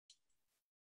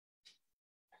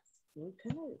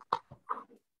Okay.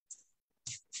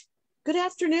 Good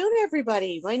afternoon,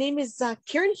 everybody. My name is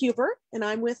Karen Huber, and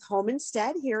I'm with Home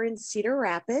Instead here in Cedar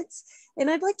Rapids. And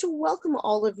I'd like to welcome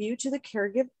all of you to the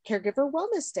Caregiver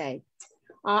Wellness Day.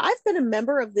 I've been a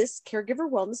member of this Caregiver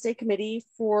Wellness Day committee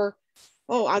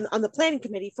on the planning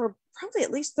committee for probably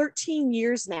at least 13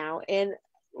 years now. And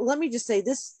let me just say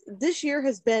this year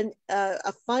has been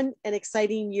a fun and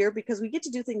exciting year because we get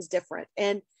to do things different.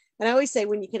 And I always say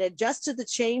when you can adjust to the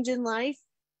change in life,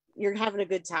 you're having a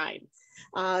good time.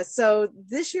 So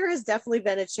this year has definitely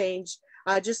been a change,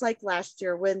 just like last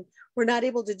year when we're not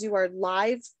able to do our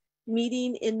live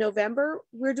meeting in November,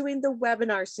 we're doing the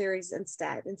webinar series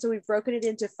instead. And so we've broken it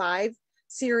into 5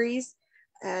 series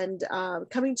and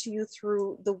coming to you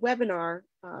through the webinar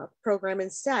program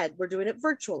instead. We're doing it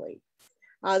virtually.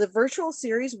 The virtual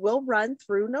series will run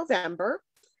through November.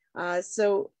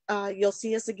 So you'll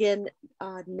see us again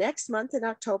next month in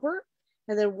October,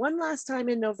 and then one last time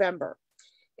in November.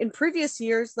 In previous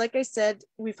years, like I said,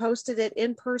 we've hosted it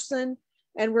in person,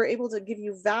 and we're able to give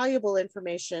you valuable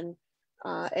information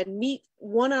and meet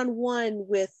one-on-one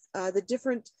with the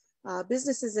different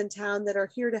businesses in town that are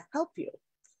here to help you.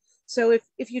 So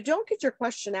if you don't get your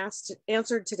question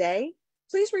answered today,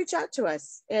 please reach out to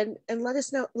us and let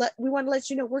us know. We want to let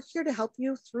you know we're here to help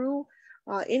you through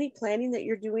any planning that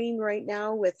you're doing right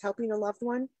now with helping a loved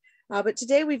one. But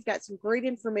today we've got some great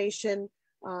information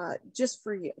just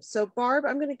for you. So Barb,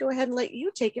 I'm going to go ahead and let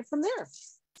you take it from there.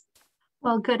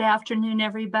 Well, good afternoon,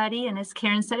 everybody. And as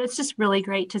Karen said, it's just really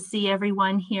great to see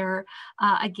everyone here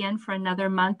again for another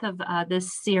month of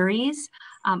this series.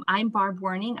 I'm Barb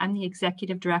Werning. I'm the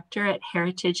Executive Director at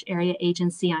Heritage Area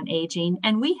Agency on Aging.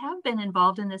 And we have been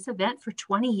involved in this event for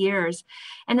 20 years.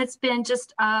 And it's been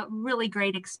just a really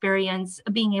great experience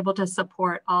being able to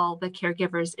support all the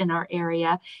caregivers in our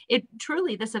area.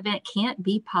 This event can't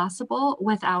be possible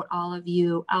without all of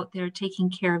you out there taking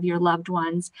care of your loved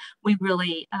ones. We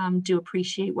really do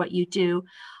appreciate what you do.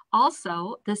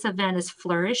 Also, this event is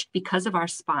flourished because of our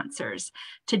sponsors.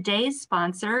 Today's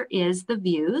sponsor is The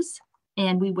Views,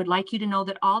 and we would like you to know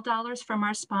that all dollars from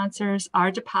our sponsors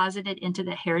are deposited into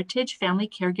the Heritage Family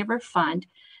Caregiver Fund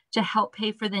to help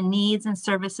pay for the needs and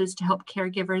services to help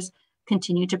caregivers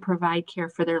continue to provide care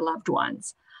for their loved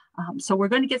ones. So we're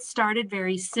going to get started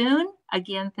very soon.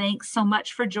 Again, thanks so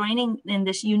much for joining in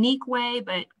this unique way,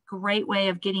 but great way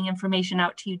of getting information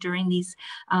out to you during these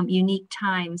unique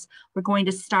times. We're going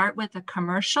to start with a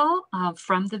commercial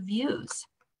from The Views.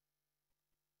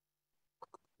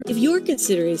 If you're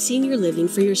considering senior living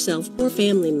for yourself or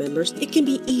family members, it can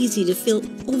be easy to feel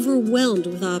overwhelmed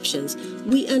with options.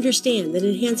 We understand that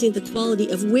enhancing the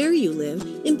quality of where you live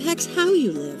impacts how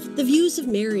you live. The Views of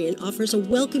Marion offers a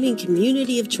welcoming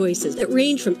community of choices that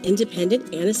range from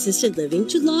independent and assisted living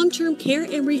to long-term care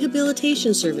and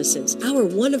rehabilitation services. Our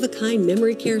one-of-a-kind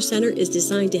memory care center is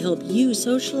designed to help you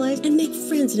socialize and make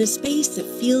friends in a space that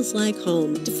feels like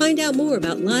home. To find out more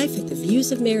about life at the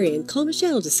Views of Marion, call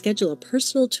Michelle to schedule a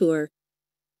personal tour.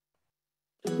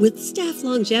 With staff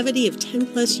longevity of 10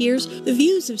 plus years, the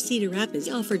Views of Cedar Rapids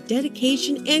offer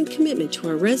dedication and commitment to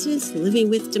our residents living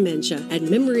with dementia. At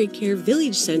Memory Care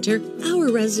Village Center, our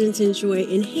residents enjoy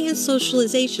enhanced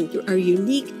socialization through our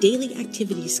unique daily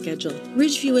activity schedule.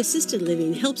 Ridgeview Assisted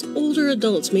Living helps older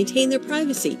adults maintain their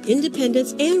privacy,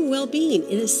 independence, and well-being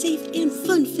in a safe and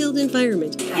fun-filled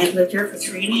environment. I've lived here for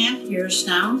 3.5 years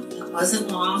now. It wasn't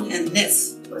long, and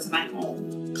this was my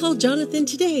home. Call Jonathan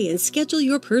today and schedule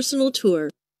your personal tour.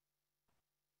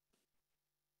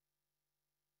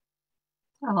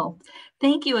 Oh,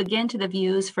 thank you again to The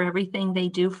Views for everything they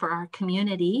do for our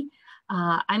community.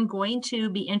 I'm going to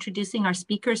be introducing our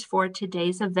speakers for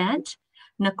today's event.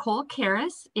 Nicole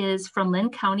Karras is from Linn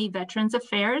County Veterans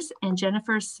Affairs, and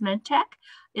Jennifer Smentek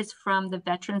is from the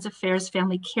Veterans Affairs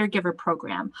Family Caregiver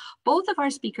Program. Both of our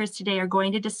speakers today are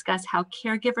going to discuss how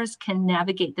caregivers can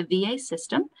navigate the VA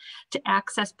system to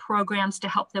access programs to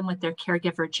help them with their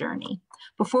caregiver journey.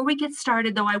 Before we get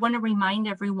started, though, I want to remind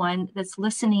everyone that's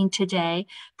listening today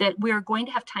that we are going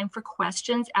to have time for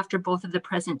questions after both of the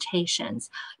presentations.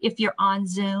 If you're on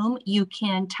Zoom, you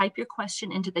can type your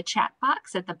question into the chat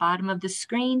box at the bottom of the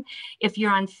screen. If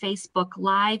you're on Facebook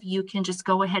Live, you can just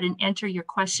go ahead and enter your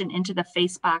question into the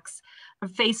Facebook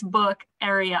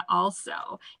area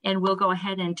also, and we'll go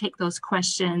ahead and take those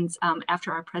questions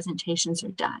after our presentations are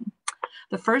done.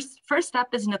 The first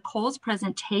up is Nicole's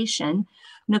presentation.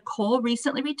 Nicole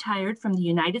recently retired from the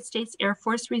United States Air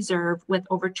Force Reserve with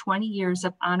over 20 years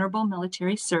of honorable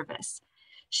military service.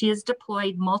 She has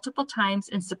deployed multiple times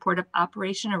in support of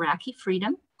Operation Iraqi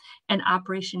Freedom and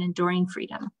Operation Enduring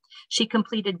Freedom. She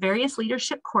completed various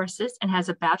leadership courses and has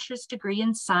a bachelor's degree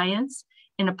in science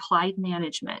in applied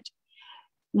management.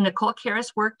 Nicole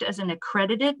Karras worked as an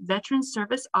accredited Veteran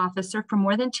Service Officer for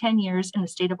more than 10 years in the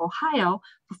state of Ohio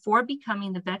before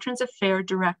becoming the Veterans Affairs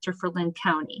Director for Linn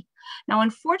County. Now,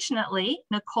 unfortunately,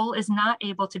 Nicole is not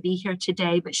able to be here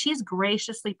today, but she's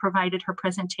graciously provided her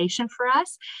presentation for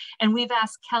us. And we've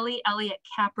asked Kelly Elliott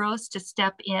Capros to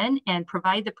step in and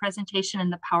provide the presentation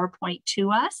and the PowerPoint to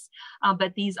us.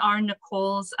 But these are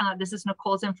Nicole's, this is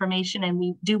Nicole's information, and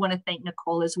we do want to thank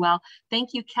Nicole as well.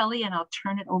 Thank you, Kelly, and I'll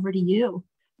turn it over to you.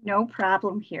 No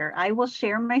problem here. I will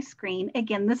share my screen.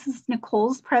 Again, this is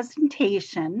Nicole's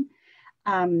presentation.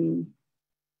 Oh,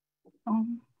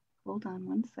 hold on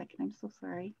one second. I'm so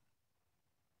sorry.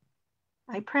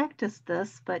 I practiced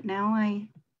this, but now I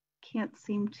can't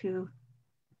seem to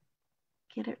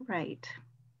get it right.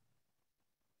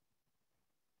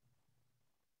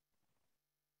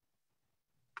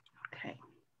 Okay.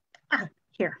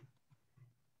 Here.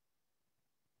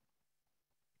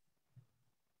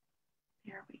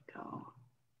 There we go.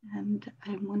 And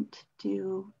I want to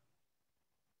do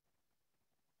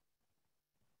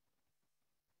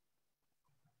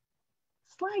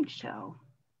slideshow.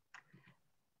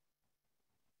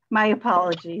 My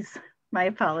apologies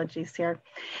here.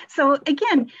 So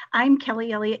again, I'm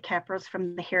Kelly Elliott Capros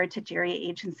from the Heritage Area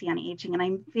Agency on Aging, and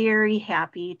I'm very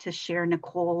happy to share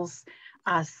Nicole's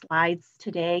slides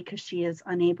today because she is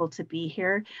unable to be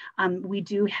here. We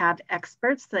do have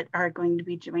experts that are going to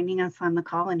be joining us on the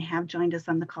call and have joined us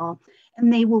on the call,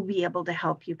 and they will be able to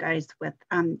help you guys with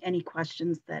any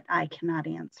questions that I cannot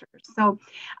answer. So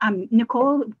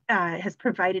Nicole has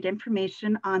provided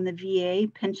information on the VA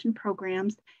pension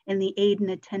programs and the aid and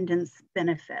attendance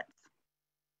benefits,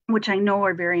 which I know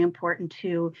are very important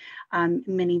to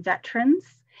many veterans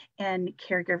and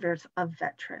caregivers of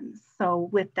veterans. So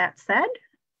with that said,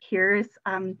 here's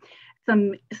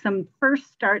some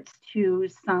first starts to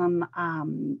some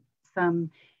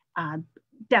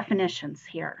definitions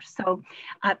here. So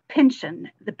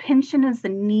pension, the pension is the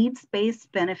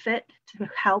needs-based benefit to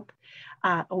help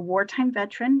a wartime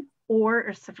veteran or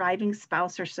a surviving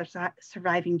spouse or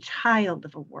surviving child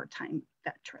of a wartime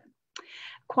veteran.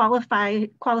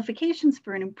 Qualifications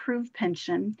for an improved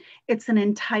pension, it's an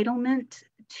entitlement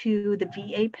to the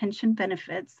VA pension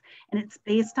benefits, and it's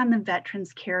based on the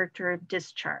veteran's character of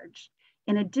discharge.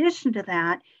 In addition to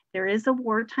that, there is a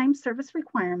wartime service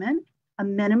requirement, a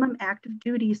minimum active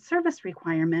duty service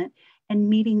requirement, and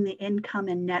meeting the income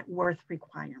and net worth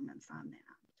requirements on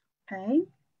that, okay?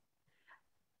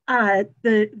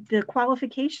 The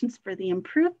qualifications for the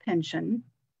improved pension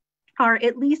are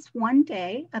at least 1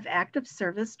 day of active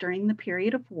service during the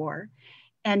period of war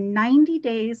and 90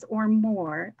 days or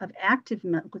more of active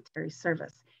military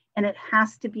service. And it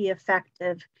has to be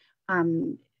effective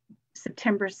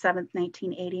September 7th,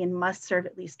 1980, and must serve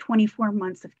at least 24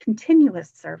 months of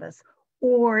continuous service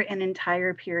or an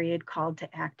entire period called to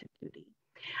active duty.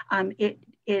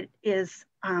 It is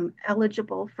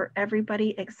eligible for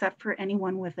everybody except for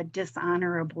anyone with a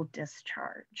dishonorable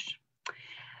discharge.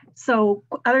 So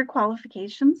other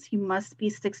qualifications, you must be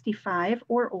 65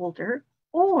 or older,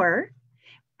 or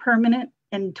permanent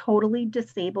and totally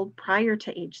disabled prior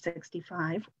to age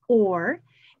 65, or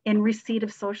in receipt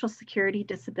of Social Security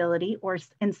disability, or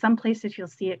in some places you'll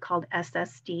see it called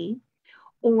SSD,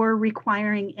 or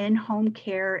requiring in-home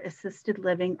care, assisted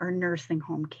living, or nursing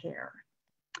home care.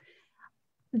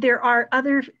 There are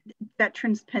other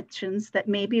veterans pensions that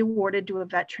may be awarded to a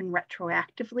veteran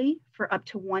retroactively for up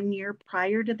to 1 year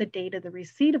prior to the date of the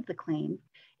receipt of the claim,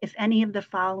 if any of the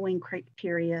following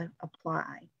criteria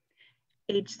apply.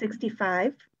 Age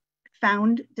 65,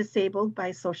 found disabled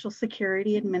by Social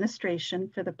Security Administration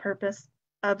for the purpose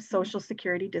of Social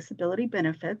Security disability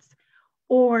benefits,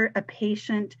 or a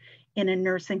patient in a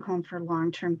nursing home for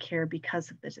long-term care because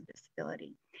of the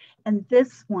disability. And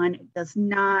this one does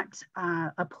not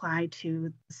apply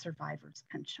to the survivor's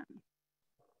pension.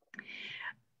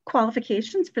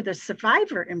 Qualifications for the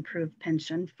survivor improved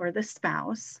pension for the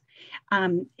spouse.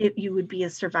 You would be a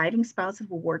surviving spouse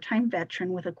of a wartime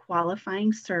veteran with a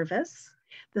qualifying service.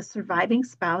 The surviving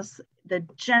spouse, the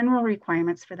general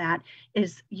requirements for that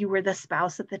is you were the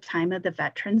spouse at the time of the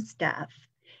veteran's death.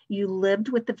 You lived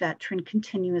with the veteran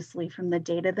continuously from the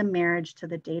date of the marriage to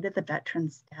the date of the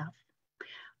veteran's death.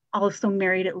 Also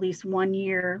married at least 1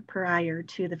 year prior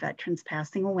to the veteran's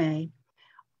passing away,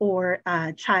 or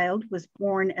a child was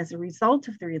born as a result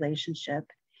of the relationship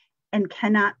and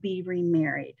cannot be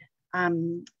remarried.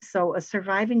 So a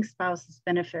surviving spouse's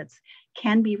benefits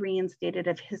can be reinstated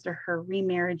if his or her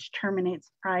remarriage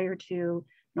terminates prior to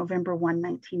November 1,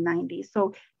 1990.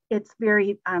 So it's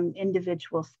very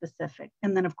individual specific.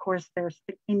 And then of course there's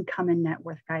the income and net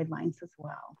worth guidelines as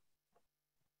well.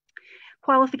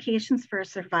 Qualifications for a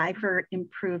survivor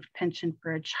improved pension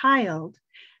for a child.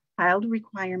 Child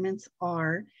requirements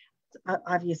are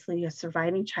obviously a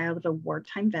surviving child of a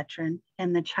wartime veteran,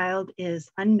 and the child is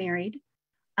unmarried,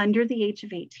 under the age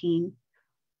of 18,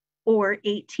 or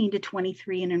 18 to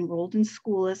 23 and enrolled in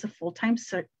school as a full-time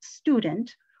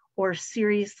student, or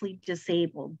seriously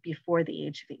disabled before the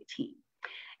age of 18.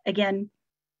 Again,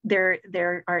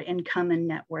 there are income and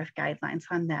net worth guidelines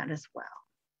on that as well.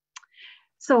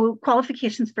 So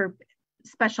qualifications for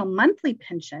special monthly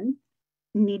pension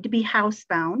need to be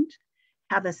housebound,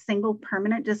 have a single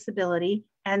permanent disability,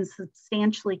 and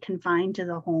substantially confined to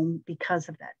the home because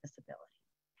of that disability.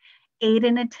 Aid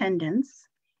in attendance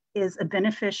is a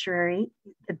beneficiary.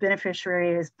 The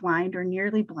beneficiary is blind or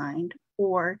nearly blind,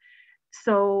 or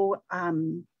so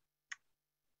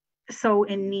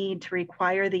in need to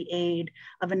require the aid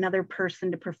of another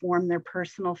person to perform their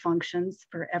personal functions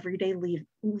for everyday living,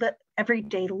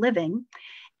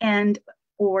 and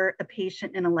or a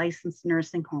patient in a licensed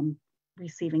nursing home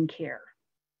receiving care.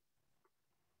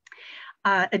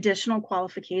 Additional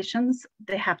qualifications,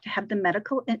 they have to have the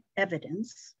medical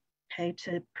evidence, okay,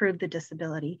 to prove the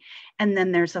disability. And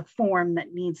then there's a form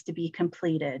that needs to be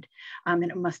completed, and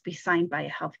it must be signed by a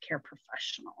healthcare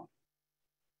professional.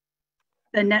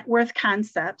 The net worth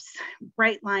concepts,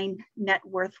 bright line net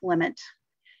worth limit.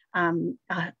 I'm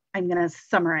going to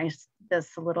summarize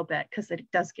this a little bit because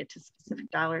it does get to specific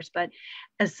dollars, but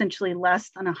essentially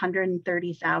less than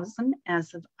 130,000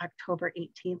 as of October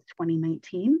 18th,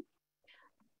 2019,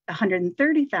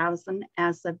 130,000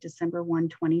 as of December 1,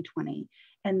 2020.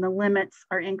 And the limits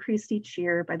are increased each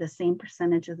year by the same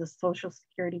percentage of the Social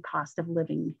Security cost of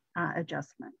living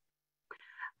adjustment.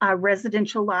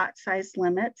 Residential lot size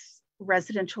limits.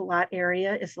 Residential lot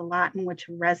area is the lot in which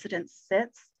a resident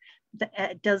sits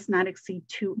that does not exceed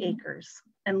 2 acres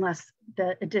unless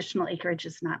the additional acreage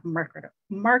is not marketable.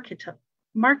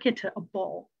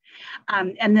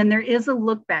 And then there is a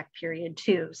look back period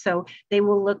too. So they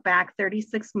will look back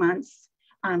 36 months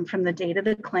from the date of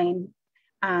the claim.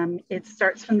 It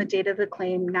starts from the date of the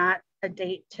claim, not a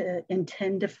date to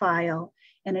intend to file,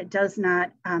 and it does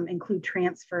not include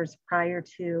transfers prior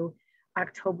to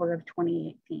October of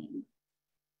 2018.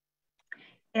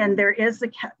 And there is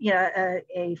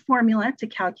a formula to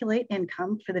calculate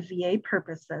income for the VA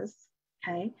purposes,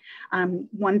 okay?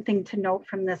 One thing to note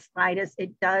from this slide is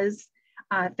it does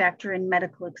factor in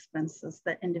medical expenses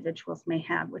that individuals may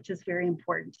have, which is very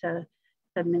important to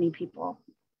many people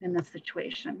in this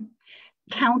situation.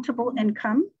 Countable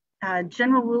income.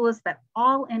 General rule is that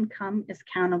all income is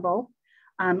countable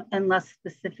unless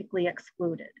specifically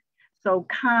excluded. So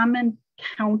common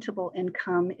countable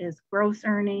income is gross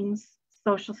earnings,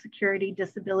 Social Security,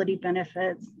 disability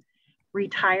benefits,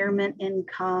 retirement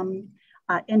income,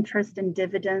 interest and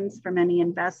dividends from any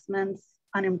investments,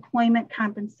 unemployment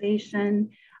compensation,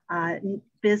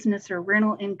 business or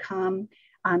rental income,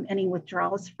 any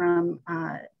withdrawals from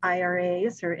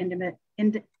IRAs or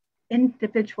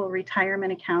individual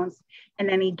retirement accounts, and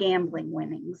any gambling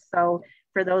winnings. So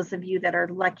for those of you that are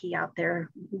lucky out there,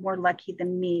 more lucky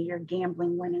than me, your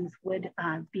gambling winnings would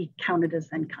be counted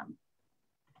as income.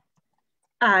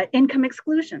 Income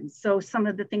exclusions. So some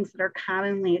of the things that are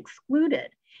commonly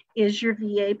excluded is your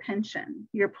VA pension,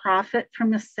 your profit from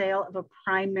the sale of a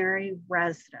primary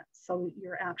residence, so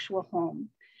your actual home,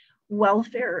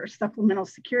 welfare or supplemental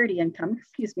security income,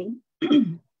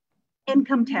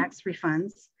 income tax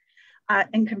refunds,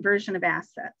 and conversion of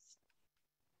assets.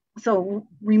 So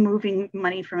removing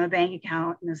money from a bank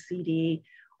account in a CD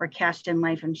or cashed in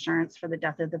life insurance for the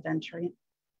death of the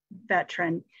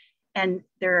veteran. And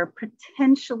there are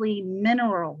potentially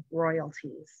mineral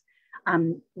royalties,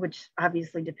 which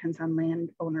obviously depends on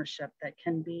land ownership, that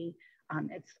can be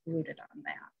excluded on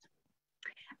that.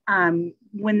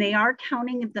 When they are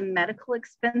counting the medical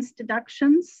expense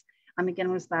deductions, again,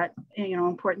 was that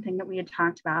important thing that we had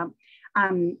talked about,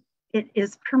 it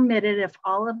is permitted if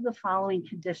all of the following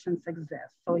conditions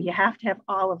exist. So you have to have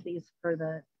all of these for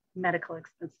the medical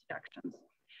expense deductions.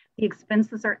 The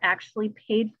expenses are actually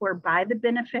paid for by the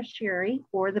beneficiary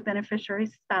or the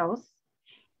beneficiary's spouse,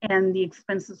 and the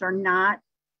expenses are not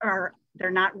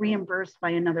reimbursed by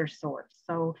another source,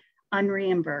 so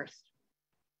unreimbursed.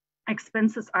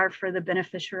 Expenses are for the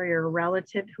beneficiary or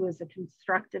relative who is a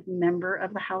constructive member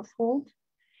of the household,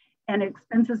 and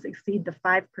expenses exceed the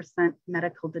 5%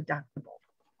 medical deductible.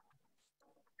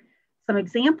 Some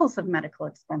examples of medical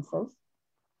expenses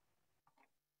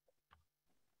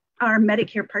are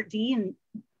Medicare Part D and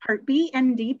Part B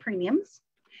and D premiums,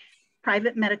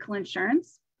 private medical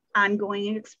insurance,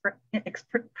 ongoing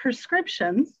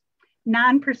prescriptions,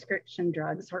 non-prescription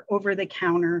drugs or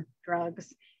over-the-counter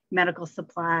drugs, medical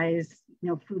supplies,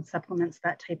 food supplements,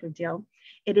 that type of deal.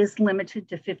 It is limited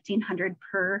to $1,500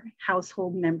 per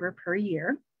household member per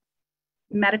year.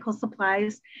 Medical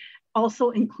supplies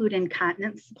also include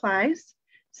incontinence supplies,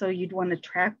 so you'd want to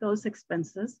track those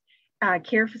expenses.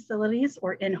 Care facilities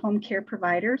or in-home care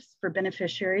providers for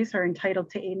beneficiaries are entitled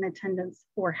to aid and attendance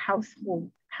or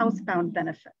housebound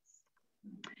benefits.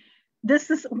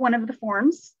 This is one of the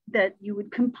forms that you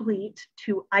would complete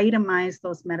to itemize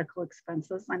those medical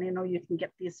expenses. And I know you can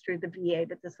get these through the VA,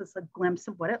 but this is a glimpse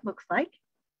of what it looks like,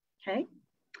 okay?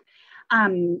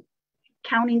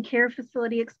 Counting care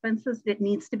facility expenses, it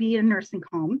needs to be a nursing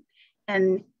home,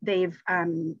 and they've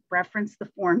referenced the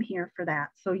form here for that.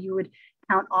 So you would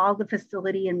count all the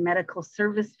facility and medical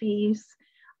service fees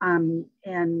and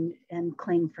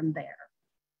claim from there.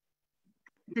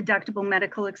 Deductible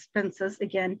medical expenses,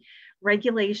 again,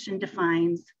 regulation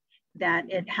defines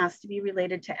that it has to be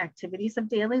related to activities of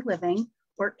daily living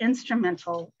or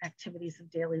instrumental activities of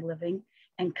daily living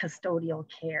and custodial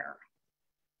care.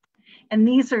 And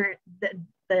these are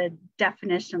the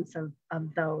definitions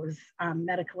of those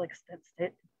medical expense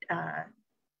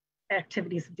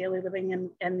activities of daily living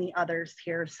and the others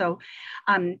here. So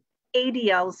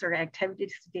ADLs or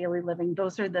activities of daily living,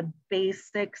 those are the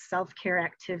basic self-care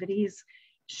activities: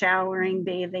 showering,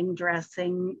 bathing,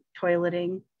 dressing,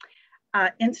 toileting.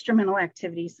 Instrumental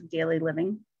activities of daily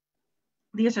living,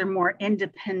 these are more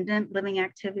independent living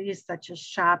activities such as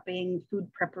shopping,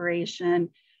 food preparation,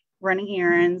 running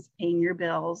errands, paying your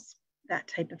bills, that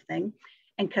type of thing.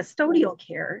 And custodial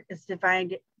care is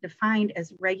defined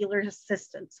as regular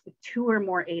assistance with 2 or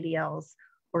more ADLs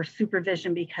or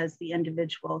supervision because the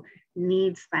individual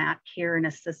needs that care and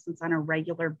assistance on a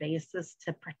regular basis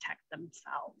to protect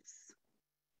themselves.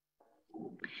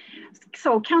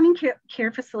 So counting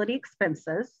care facility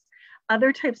expenses,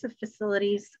 other types of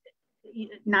facilities,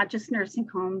 not just nursing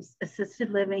homes, assisted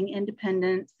living,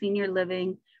 independent, senior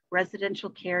living, residential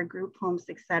care, group homes,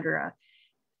 etc.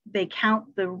 They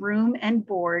count the room and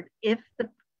board if the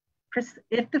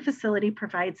facility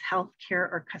provides health care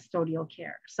or custodial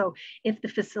care. So if the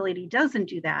facility doesn't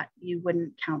do that, you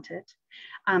wouldn't count it.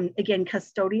 Again,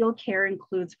 custodial care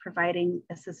includes providing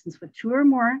assistance with 2 or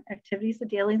more activities of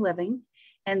daily living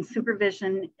and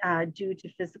supervision due to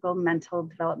physical, mental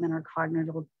development, or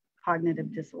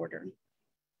cognitive disorder.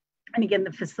 And again,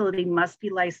 the facility must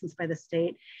be licensed by the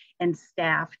state and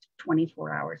staffed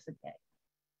 24 hours a day.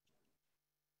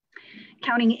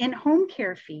 Counting in-home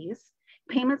care fees,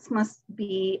 payments must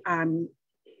be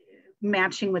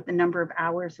matching with the number of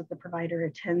hours that the provider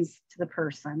attends to the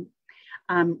person.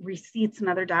 Receipts and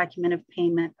other document of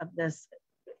payment of this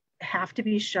have to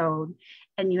be shown,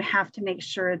 and you have to make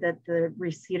sure that the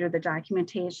receipt or the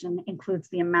documentation includes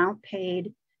the amount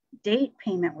paid, date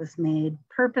payment was made,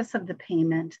 purpose of the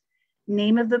payment,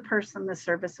 name of the person the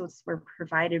services were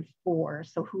provided for,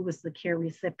 so who was the care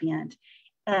recipient,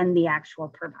 and the actual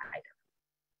provider.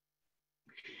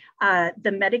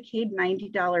 The Medicaid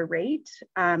 $90 rate,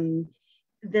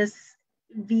 this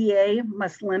VA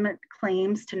must limit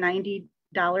claims to $90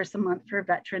 a month for a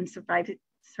veteran,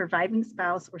 surviving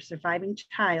spouse, or surviving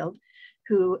child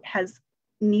who has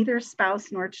neither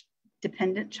spouse nor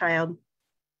dependent child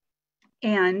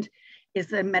and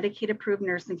is a Medicaid approved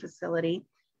nursing facility,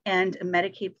 and a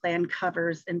Medicaid plan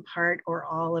covers in part or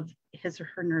all of his or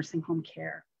her nursing home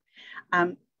care.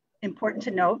 Important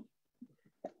to note,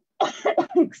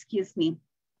 excuse me,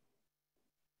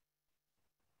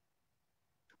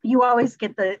 you always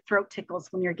get the throat tickles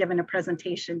when you're given a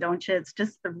presentation, don't you? It's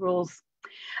just the rules.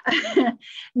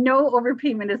 No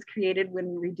overpayment is created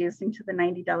when reducing to the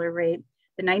 $90 rate.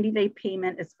 The 90-day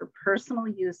payment is for personal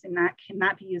use and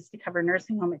cannot be used to cover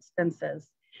nursing home expenses.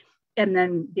 And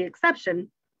then the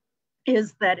exception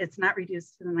is that it's not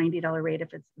reduced to the $90 rate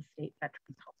if it's the state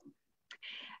veterans home.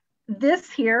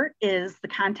 This here is the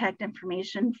contact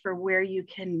information for where you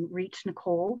can reach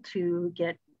Nicole to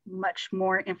get much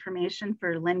more information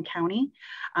for Linn County.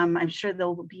 I'm sure there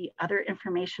will be other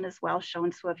information as well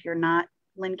shown. So if you're not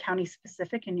Linn County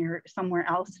specific and you're somewhere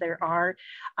else, there are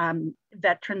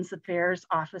Veterans Affairs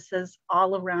offices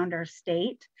all around our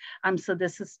state. So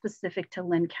this is specific to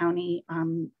Linn County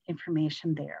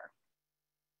information there.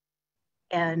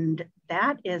 And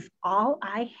that is all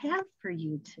I have for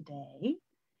you today.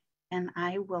 And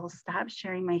I will stop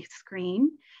sharing my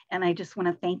screen. And I just want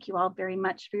to thank you all very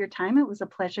much for your time. It was a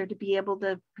pleasure to be able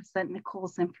to present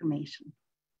Nicole's information.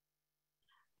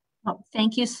 Oh,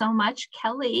 thank you so much,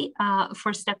 Kelly,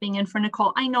 for stepping in for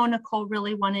Nicole. I know Nicole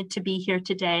really wanted to be here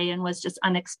today and was just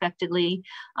unexpectedly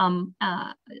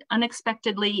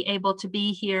able to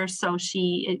be here. So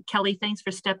Kelly, thanks for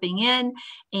stepping in.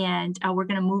 And we're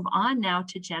going to move on now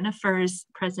to Jennifer's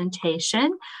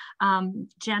presentation.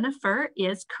 Jennifer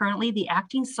is currently the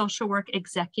acting social work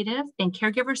executive and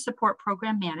caregiver support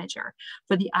program manager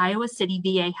for the Iowa City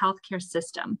VA healthcare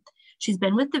system. She's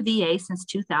been with the VA since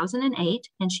 2008,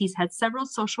 and she's had several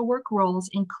social work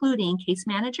roles, including case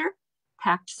manager,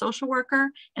 PACT social worker,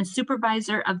 and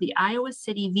supervisor of the Iowa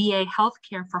City VA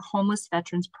Healthcare for Homeless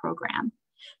Veterans program.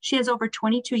 She has over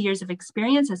 22 years of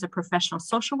experience as a professional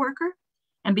social worker,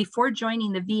 and before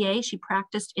joining the VA, she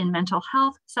practiced in mental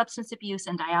health, substance abuse,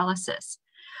 and dialysis.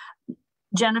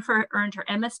 Jennifer earned her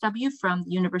MSW from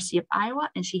the University of Iowa,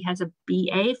 and she has a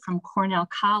BA from Cornell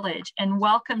College. And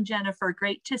welcome, Jennifer.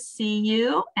 Great to see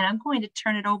you. And I'm going to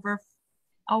turn it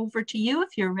over to you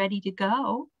if you're ready to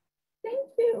go. Thank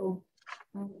you.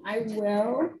 I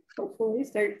will hopefully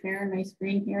start sharing my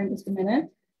screen here in just a minute.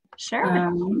 Sure.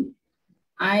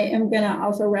 I am going to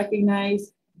also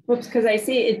recognize, whoops, because I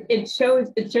see it shows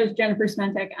Jennifer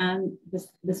Smentek on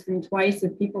the screen twice.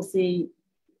 If people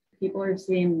are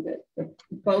seeing the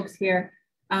folks here.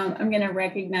 I'm going to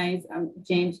recognize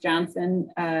James Johnson,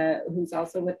 who's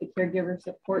also with the Caregiver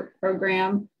Support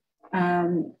Program,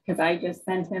 because I just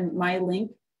sent him my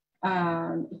link.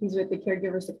 He's with the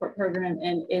Caregiver Support Program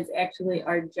and is actually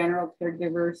our General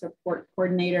Caregiver Support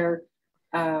Coordinator.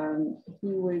 He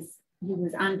was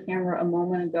on camera a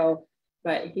moment ago,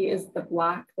 but he is the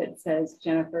block that says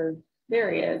Jennifer.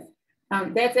 There he is.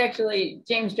 That's actually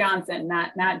James Johnson,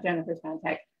 not Jennifer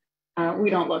Smentek.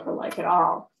 We don't look alike at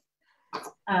all.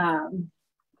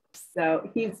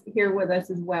 So he's here with us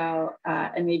as well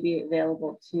and may be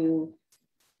available to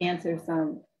answer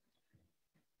some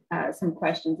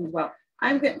questions as well.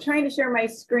 I'm trying to share my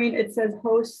screen. It says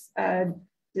host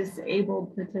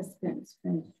disabled participants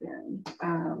screen sharing.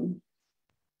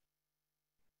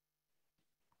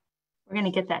 We're going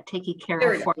to get that taken care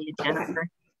of for you, Jennifer.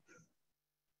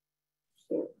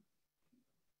 Okay.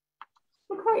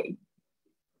 Okay.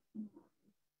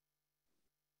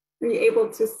 Are you able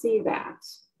to see that?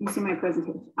 You see my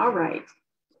presentation? All right.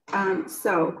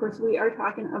 So, of course, we are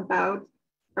talking about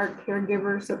our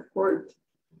caregiver support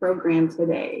program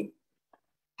today.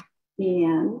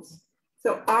 And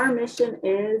so our mission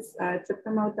is to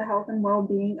promote the health and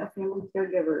well-being of family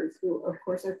caregivers who, of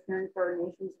course, are caring for our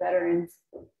nation's veterans.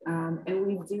 And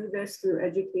we do this through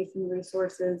education,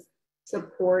 resources,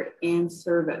 support, and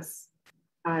service.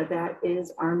 That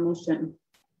is our mission.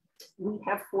 We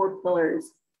have 4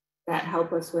 pillars that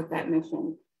help us with that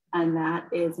mission, and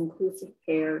that is inclusive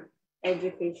care,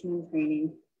 education and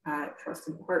training,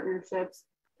 trusted partnerships,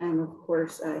 and of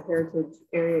course, Heritage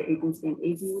Area Agency and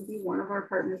Aging would be one of our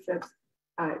partnerships.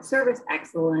 Service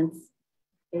excellence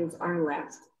is our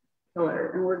last pillar,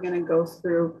 and we're going to go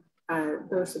through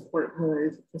those support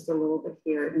pillars just a little bit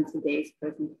here in today's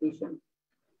presentation.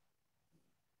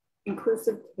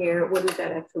 Inclusive care, what does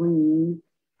that actually mean?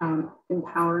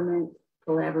 Empowerment,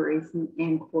 collaboration,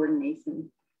 and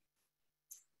coordination.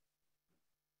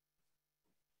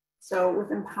 So with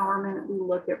empowerment, we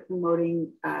look at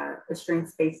promoting a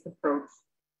strengths-based approach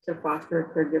to foster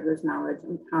a caregiver's knowledge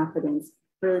and confidence,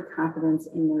 really confidence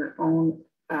in their own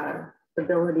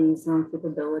abilities, their own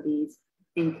capabilities,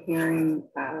 in caring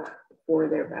for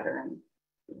their veteran.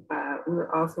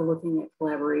 We're also looking at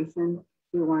collaboration.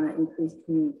 We want to increase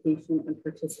communication and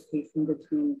participation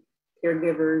between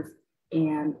caregivers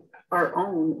and our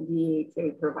own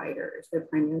VHA providers, their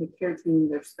primary care team,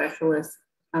 their specialists,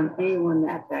 anyone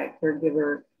that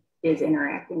caregiver is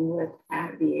interacting with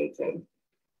at VHA.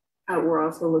 We're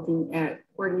also looking at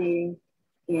coordinating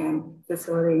and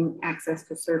facilitating access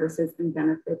to services and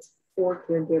benefits for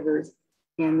caregivers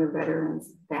and the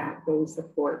veterans that they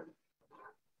support.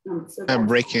 So I'll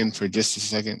break in for just a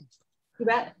second. You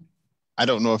bet. I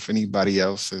don't know if anybody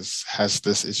else has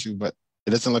this issue, but it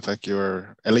doesn't look like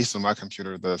at least on my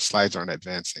computer, the slides aren't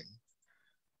advancing.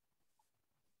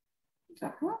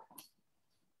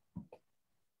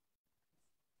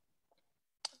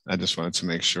 I just wanted to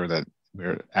make sure that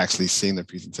we're actually seeing the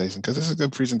presentation because it's a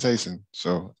good presentation.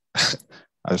 So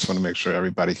I just want to make sure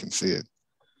everybody can see it.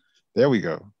 There we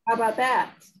go. How about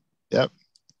that? Yep.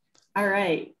 All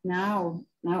right. Now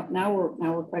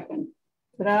we're clicking.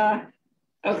 Ta-da.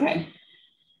 Okay.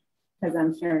 Because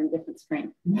I'm sharing a different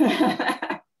screen.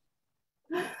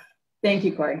 Thank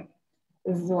you, Corey.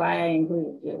 This is why I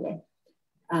included you today.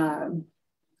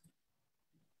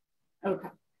 Okay.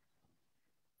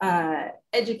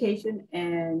 Education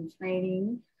and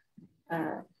training.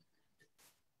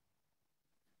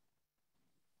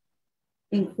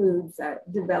 includes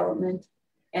development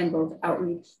and both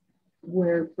outreach.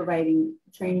 We're providing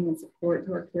training and support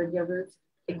to our caregivers.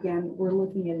 Again, we're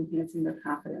looking at enhancing their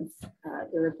confidence,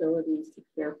 their abilities to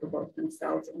care for both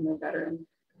themselves and their veterans.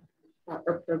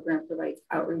 Our program provides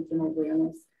outreach and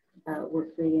awareness.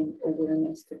 We're creating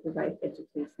awareness to provide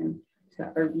education to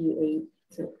our VA,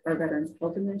 to our Veterans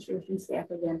Health Administration staff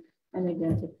again, and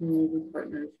again to community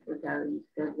partners regarding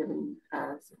caregiving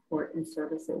support and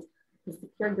services. Because the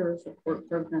Caregiver Support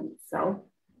Program itself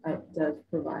does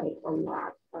provide a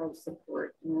lot of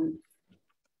support and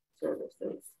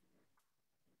services.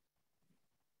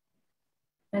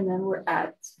 And then we're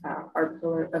at our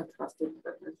pillar of trusted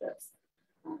partnerships.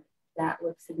 That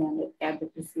looks again at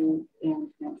advocacy and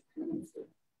transparency.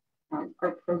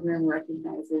 Our program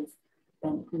recognizes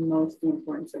and promotes the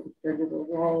importance of the caregiver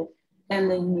role and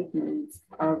the unique needs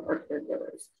of our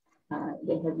caregivers.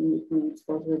 They have unique needs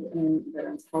both within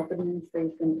Veterans Health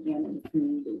Administration and in the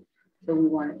community. So we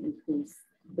want to increase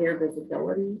their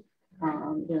visibility,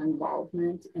 their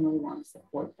involvement, and we want to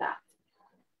support that.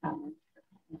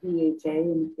 VHA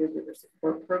and the Caregiver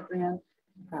Support Program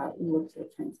looks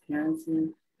at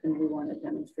transparency, and we want to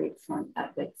demonstrate strong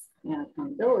ethics and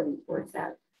accountability towards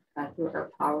that through our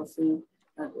policy,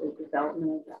 the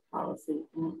development of that policy,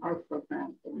 and our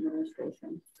program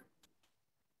administration.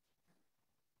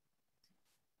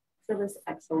 Service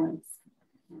excellence,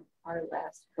 our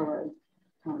last pillar,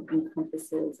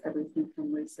 encompasses everything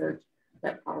from research,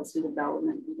 that policy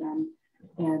development again,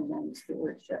 and then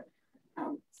stewardship.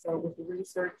 So with the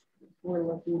research, we're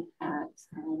looking at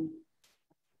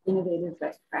innovative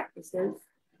best practices,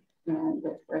 and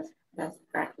those best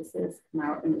practices come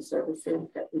out in the services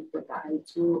that we provide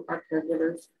to our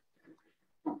caregivers.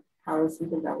 Policy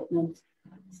development.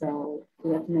 So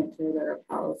we have to make sure that our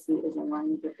policy is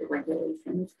aligned with the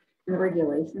regulations. And the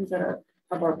regulations that are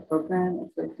of our program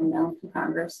actually come down from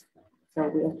Congress. So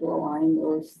we have to align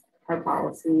our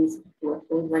policies with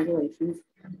those regulations.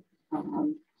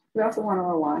 We also want to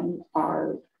align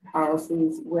our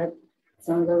policies with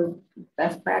some of those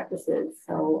best practices.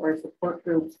 So our support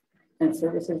groups and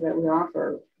services that we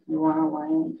offer, we want to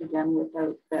align again with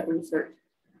that research.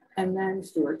 And then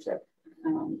stewardship.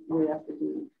 We have to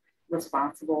be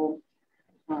responsible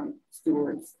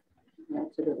stewards,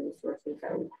 to the resources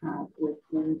that we have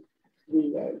within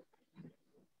VA.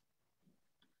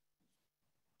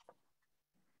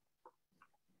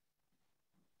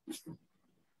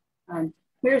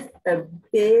 Here's a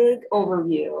big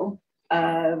overview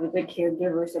of the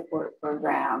Caregiver Support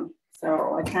Program.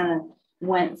 So I kind of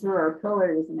went through our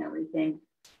pillars and everything,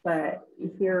 but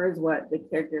here is what the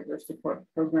Caregiver Support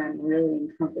Program really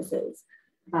encompasses.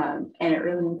 And it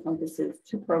really encompasses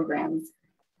two programs,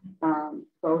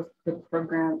 both the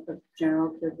program of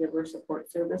General Caregiver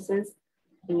Support Services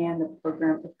and the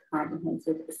program of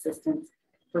Comprehensive Assistance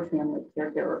for Family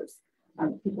Caregivers.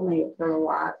 People may have heard a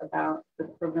lot about the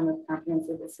program of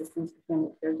Comprehensive Assistance for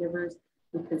Family Caregivers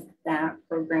because that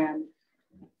program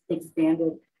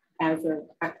expanded as of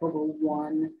October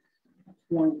 1,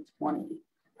 2020.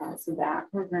 So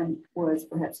that program was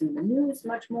perhaps in the news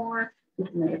much more.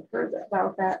 People may have heard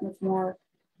about that much more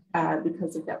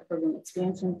because of that program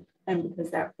expansion and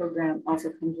because that program also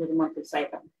comes with a monthly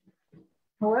stipend.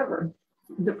 However,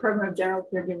 the program of General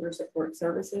Caregiver Support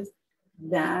Services,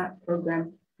 that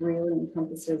program really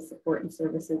encompasses support and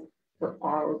services for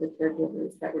all of the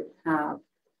caregivers that we have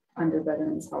under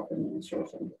Veterans Health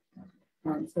Administration.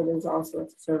 So there's all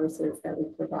sorts of services that we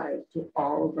provide to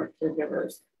all of our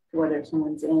caregivers, whether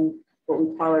someone's in what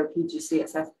we call our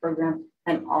PGCSS program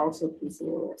and also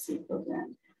PCOFC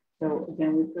program. So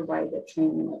again, we provide that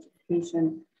training and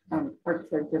education, our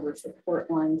caregiver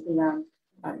support line to them,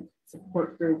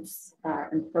 support groups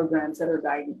and programs that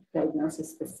are diagnosis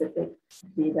specific,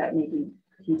 be that maybe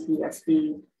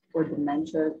PTSD or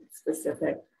dementia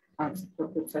specific,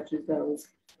 support groups such as those.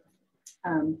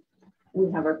 We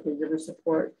have our caregiver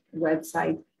support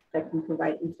website that can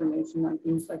provide information on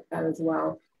things like that as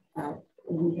well.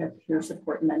 We have peer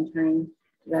support mentoring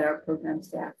that our program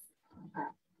staff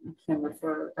can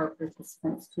refer our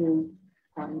participants to,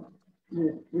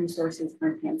 with resources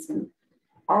for enhancing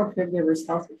all caregivers'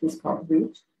 health, which is called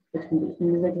REACH, which can be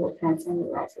individual counseling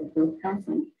or also group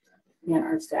counseling. And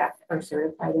our staff are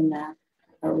certified in that.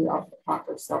 We also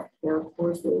offer self-care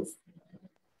courses.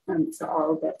 So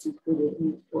all of that's included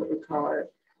in what we call our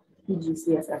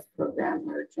PGCSS program,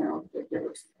 or General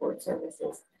Caregiver Support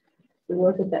Services. We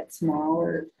look at that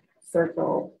smaller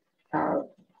circle of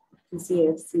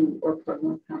PCAFC or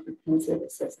Program of Comprehensive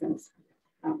Assistance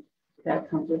that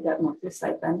comes with that monthly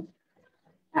stipend,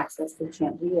 access to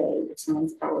CHAMP VA if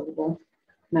someone's eligible,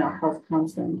 mental health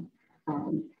counseling,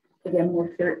 Again, more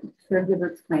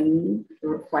caregiver training, the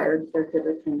required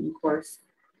caregiver training course,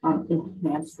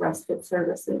 enhanced respite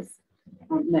services.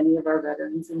 Many of our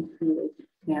veterans in the community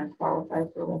can qualify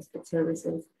for respite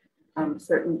services.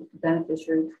 Certain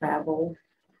beneficiary travel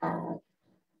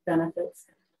benefits,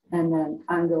 and then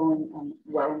ongoing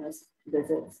wellness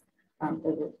visits are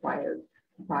required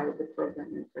by the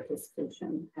program and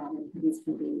participation. These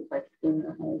can be like in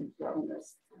the home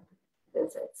wellness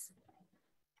visits.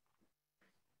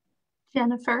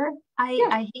 Jennifer,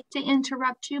 I hate to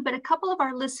interrupt you, but a couple of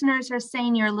our listeners are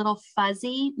saying you're a little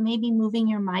fuzzy. Maybe moving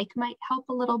your mic might help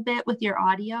a little bit with your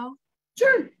audio.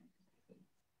 Sure.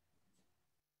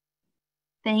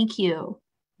 Thank you.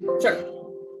 Sure.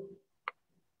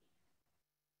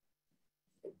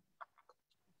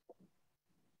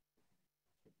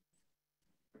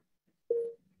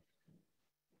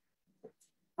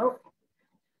 Oh.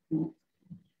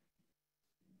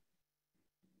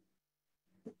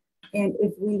 And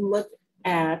if we look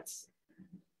at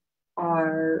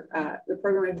our the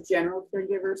program of general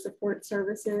caregiver support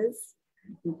services,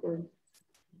 I'm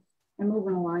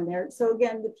moving along there. So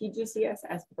again, the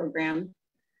PGCSS program,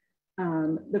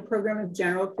 the program of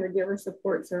general caregiver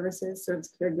support services serves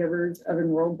caregivers of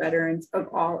enrolled veterans of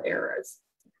all eras.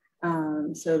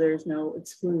 So there's no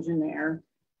exclusion there.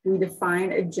 We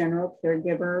define a general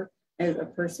caregiver as a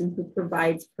person who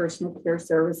provides personal care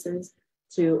services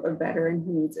to a veteran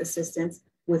who needs assistance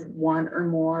with one or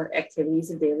more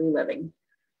activities of daily living,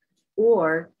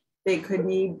 or they could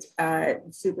need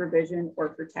supervision or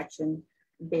protection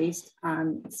based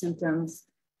on symptoms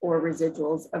or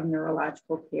residuals of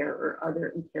neurological care or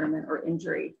other impairment or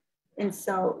injury. And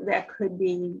so that could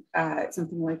be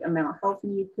something like a mental health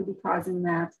need could be causing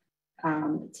that,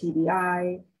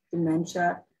 TBI,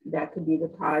 dementia, that could be the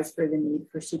cause for the need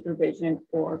for supervision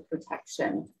or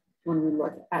protection when we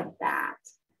look at that.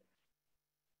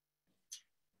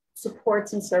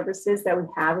 Supports and services that we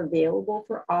have available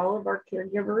for all of our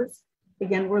caregivers.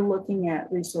 Again, we're looking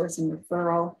at resource and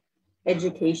referral,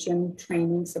 education,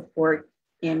 training, support,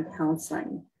 and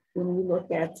counseling. When we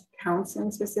look at counseling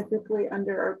specifically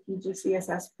under our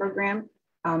PGCSS program,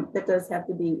 that does have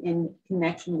to be in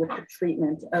connection with the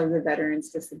treatment of the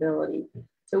veteran's disability.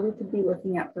 So we could be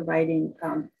looking at providing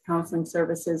counseling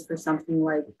services for something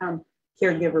like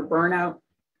caregiver burnout.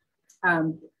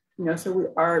 So we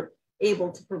are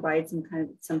able to provide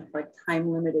some like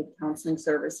time-limited counseling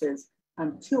services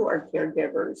to our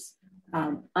caregivers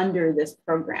under this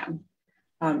program.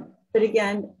 But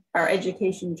again, our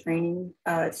education training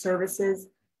services,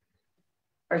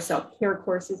 our self-care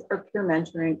courses, our peer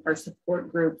mentoring, our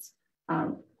support groups,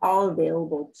 all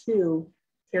available to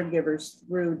caregivers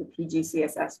through the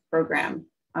PGCSS program.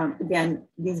 Again,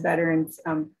 these veterans,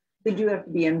 they do have to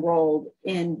be enrolled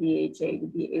in VHA to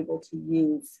be able to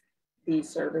use these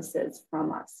services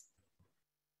from us.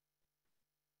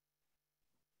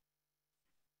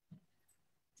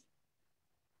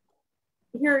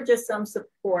 Here are just some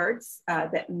supports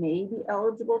that may be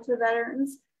eligible to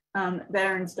veterans.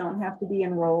 Veterans don't have to be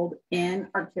enrolled in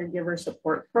our caregiver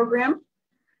support program,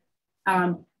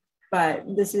 but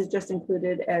this is just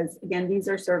included as, again, these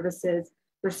are services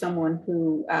for someone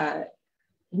who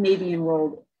may be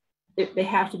enrolled. They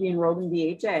have to be enrolled in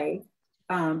VHA,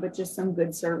 but just some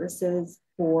good services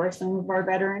for some of our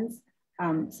veterans,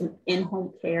 some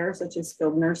in-home care, such as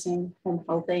skilled nursing, home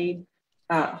health aid,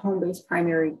 home-based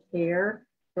primary care,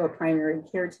 for a primary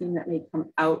care team that may come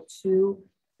out to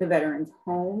the veteran's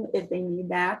home if they need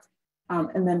that,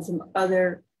 and then some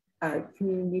other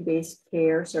community-based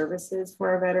care services for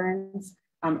our veterans,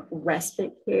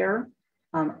 respite care,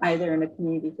 either in a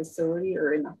community facility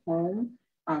or in the home,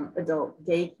 adult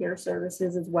daycare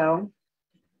services as well.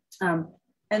 And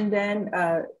then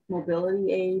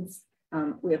mobility aids,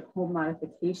 we have home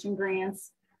modification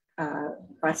grants,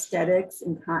 prosthetics,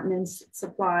 incontinence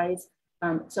supplies.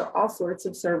 So all sorts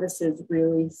of services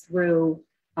really through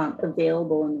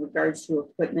available in regards to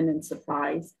equipment and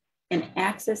supplies. And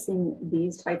accessing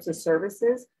these types of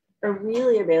services are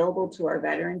really available to our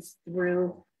veterans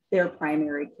through their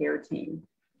primary care team.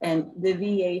 And the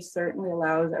VA certainly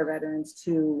allows our veterans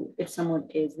to, if someone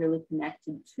is really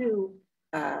connected to,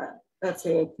 let's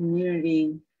say a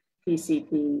community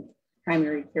PCP,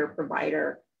 primary care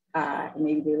provider, and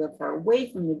maybe they live far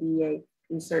away from the VA,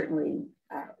 we certainly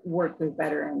work with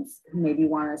veterans who maybe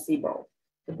want to see both.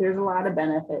 But there's a lot of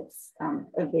benefits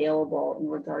available in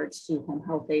regards to home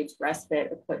health aids,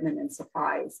 respite, equipment, and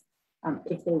supplies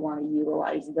if they want to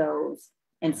utilize those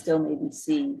and still maybe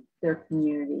see their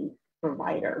community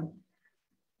provider.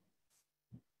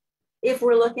 If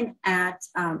we're looking at,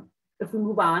 if we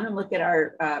move on and look at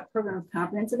our program of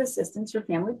comprehensive assistance for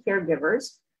family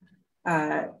caregivers,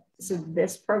 So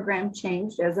this program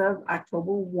changed as of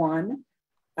October 1,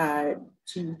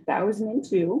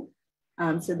 2002.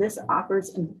 So this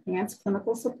offers enhanced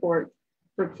clinical support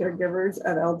for caregivers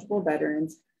of eligible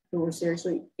veterans who were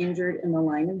seriously injured in the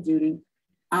line of duty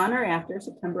on or after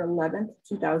September 11th,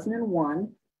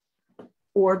 2001,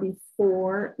 or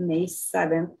before May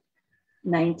 7th,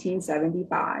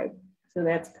 1975. So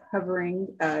that's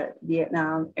covering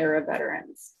Vietnam era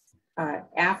veterans.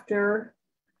 After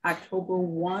October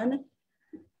 1,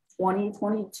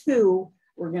 2022,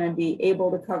 we're going to be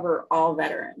able to cover all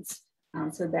veterans.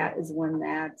 So that is when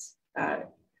that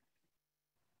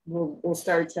we'll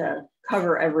start to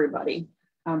cover everybody.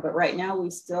 But right now we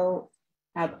still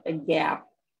have a gap,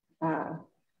 but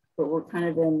we're kind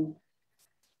of in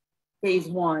phase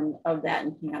 1 of that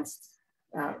enhanced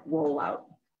rollout.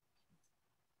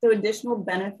 So additional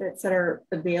benefits that are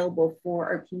available for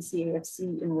our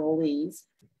PCAFC enrollees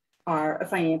are a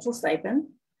financial stipend,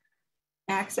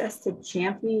 access to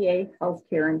CHAMP VA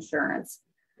healthcare insurance.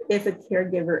 If a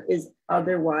caregiver is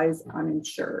otherwise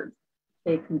uninsured,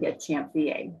 they can get CHAMP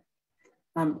VA.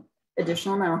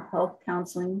 Additional mental health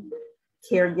counseling,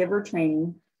 caregiver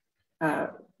training,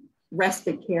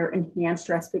 respite care, enhanced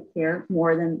respite care,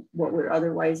 more than what would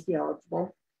otherwise be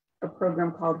eligible, a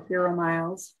program called Hero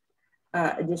Miles,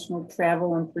 additional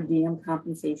travel and per diem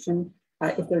compensation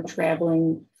if they're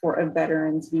traveling for a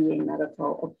veteran's VA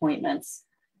medical appointments.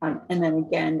 And then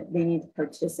again, they need to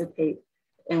participate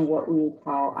in what we would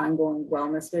call ongoing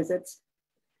wellness visits.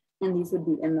 And these would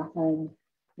be in the home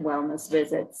wellness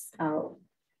visits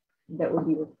that would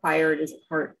be required as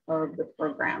part of the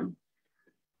program.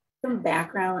 Some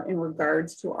background in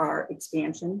regards to our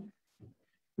expansion.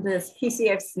 This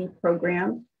PCFC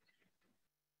program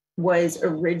was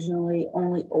originally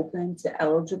only open to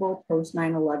eligible post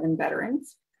 9/11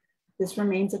 veterans. This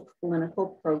remains a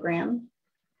clinical program.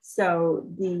 So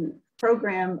the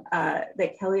program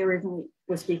that Kelly originally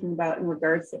was speaking about in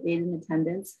regards to aid and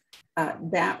attendance,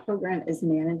 that program is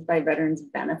managed by Veterans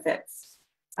Benefits.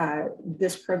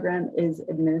 This program is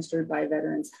administered by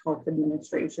Veterans Health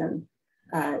Administration.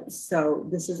 So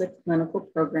this is a clinical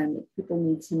program that people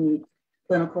need to meet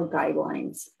clinical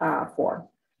guidelines for.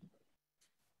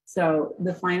 So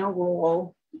the final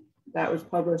rule that was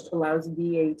published allows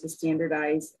VA to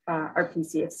standardize our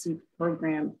PCFC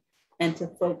program and to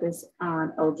focus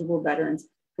on eligible veterans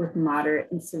with moderate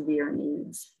and severe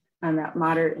needs. And that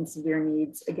moderate and severe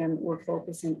needs, again, we're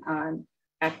focusing on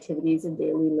activities of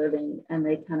daily living, and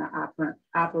they kind of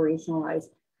operationalize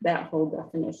that whole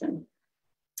definition.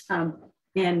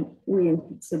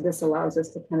 So this allows us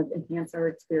to kind of enhance our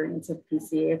experience of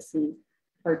PCAFC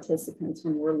participants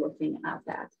when we're looking at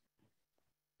that.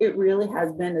 It really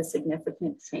has been a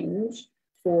significant change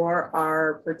for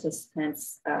our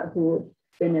participants who have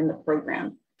been in the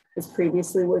program. This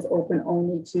previously was open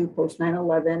only to post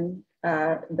 9/11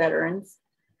 veterans,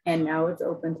 and now it's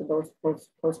open to both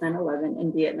post 9/11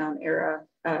 and Vietnam era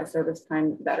service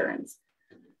time veterans.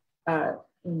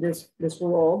 This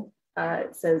rule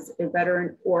says a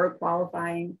veteran or a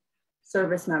qualifying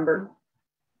service member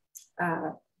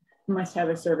must have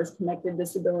a service-connected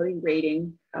disability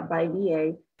rating by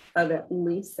VA of at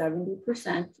least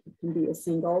 70%. It can be a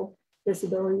single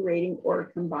disability rating or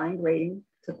a combined rating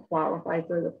to qualify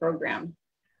for the program.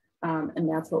 And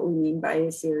that's what we mean by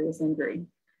a serious injury.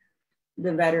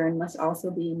 The veteran must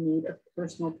also be in need of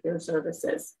personal care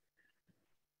services.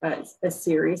 A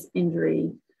serious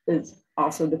injury is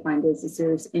also defined as a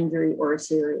serious injury or a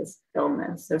serious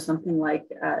illness. So something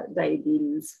like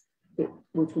diabetes,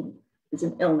 which is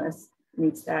an illness,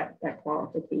 meets that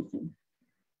qualification.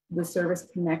 The service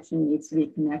connection needs to be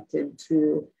connected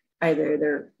to either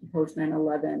their post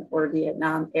 9/11 or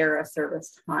Vietnam era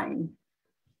service time.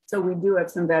 So we do have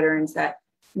some veterans that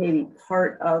maybe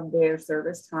part of their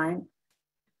service time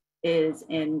is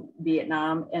in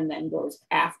Vietnam, and then goes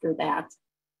after that.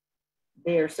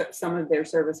 Some of their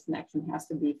service connection has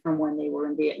to be from when they were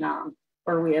in Vietnam,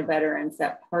 or we have veterans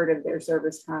that part of their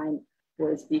service time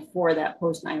was before that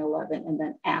post 9/11, and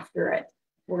then after it,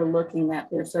 we're looking at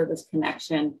their service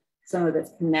connection. Some of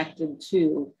it's connected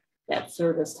to that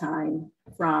service time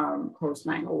from post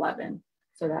 9/11.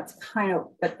 So that's kind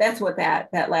of, but that's what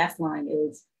that last line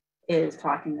is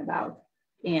talking about.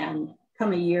 And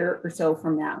come a year or so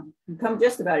from now, come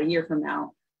just about a year from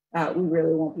now, we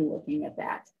really won't be looking at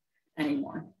that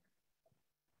anymore.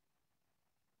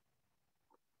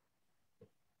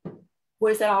 What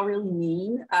does that all really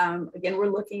mean? Again, we're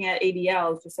looking at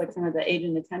ADLs, just like some of the aid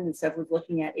and attendance stuff was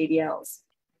looking at ADLs.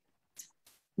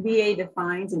 VA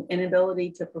defines an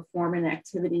inability to perform an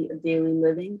activity of daily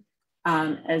living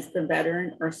as the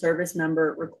veteran or service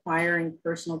member requiring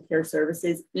personal care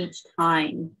services each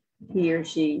time he or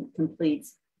she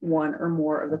completes one or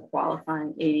more of the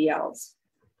qualifying ADLs.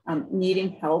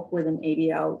 Needing help with an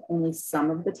ADL only some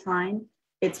of the time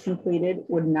it's completed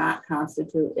would not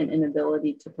constitute an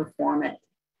inability to perform it.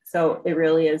 So it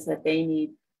really is that they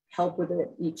need help with it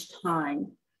each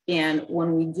time. And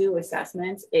when we do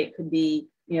assessments, it could be,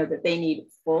 that they need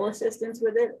full assistance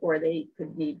with it, or they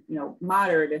could need,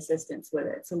 moderate assistance with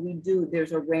it. So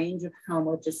there's a range of how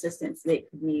much assistance they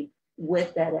could need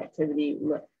with that activity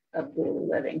of daily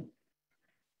living.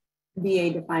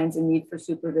 VA defines a need for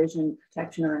supervision,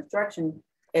 protection, or instruction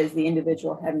as the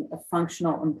individual having a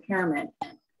functional impairment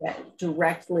that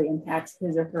directly impacts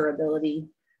his or her ability.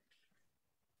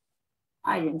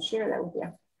 I didn't share that with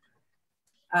you.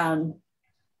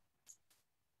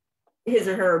 His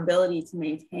or her ability to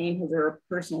maintain his or her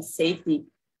personal safety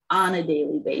on a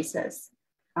daily basis.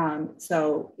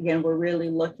 So again, we are really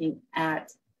looking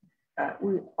at a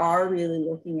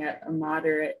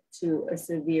moderate to a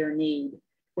severe need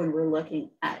when we're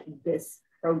looking at this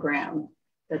program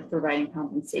that's providing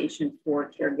compensation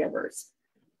for caregivers.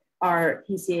 Our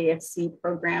PCAFC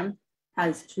program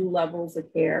has 2 levels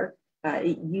of care.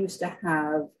 It used to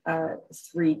have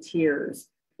 3 tiers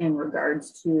in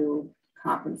regards to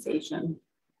compensation.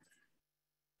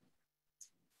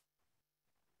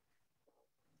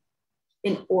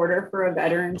 In order for a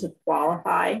veteran to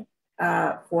qualify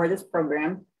for this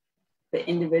program, the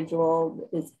individual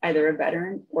is either a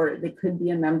veteran or they could be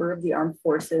a member of the armed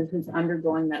forces who's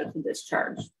undergoing medical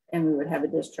discharge, and we would have a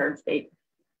discharge date.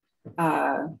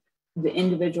 The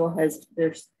individual has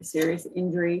their serious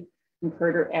injury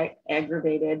incurred or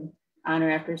aggravated on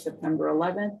or after September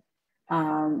 11th,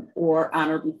 or on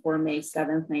or before May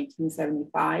 7th,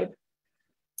 1975,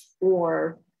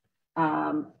 or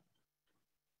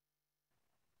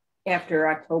after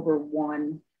October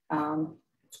 1,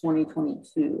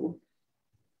 2022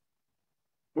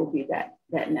 will be that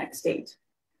next date.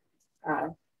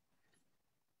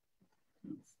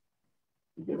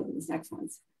 These next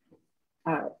ones.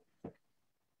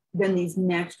 Then these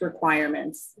next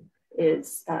requirements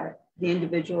is the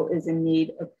individual is in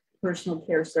need of personal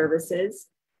care services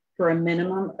for a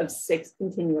minimum of 6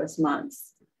 continuous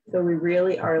months. So we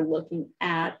really are looking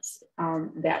at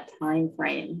that time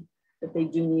frame, that they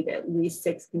do need at least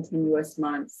 6 continuous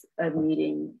months of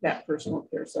needing that personal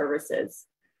care services.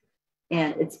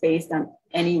 And it's based on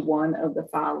any one of the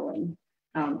following,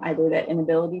 either that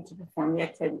inability to perform the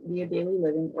activity of daily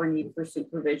living or need for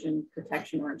supervision,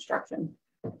 protection, or instruction.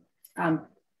 And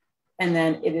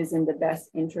then it is in the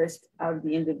best interest of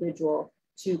the individual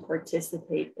to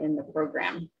participate in the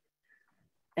program.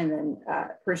 And then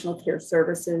personal care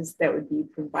services that would be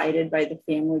provided by the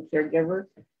family caregiver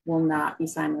will not be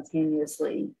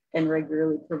simultaneously and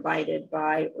regularly provided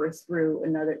by or through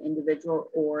another individual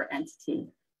or entity.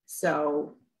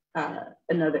 So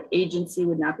another agency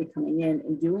would not be coming in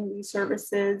and doing these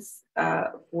services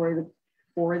for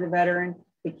the veteran.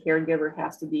 The caregiver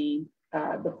has to be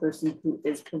the person who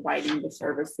is providing the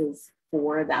services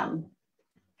for them.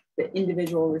 The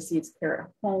individual receives care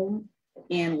at home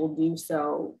and will do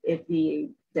so if VA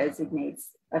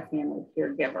designates a family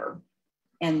caregiver.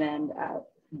 And then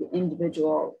the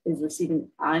individual is receiving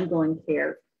ongoing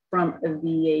care from a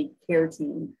VA care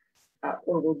team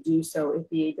or will do so if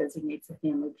VA designates a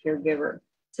family caregiver.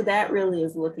 So that really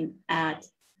is looking at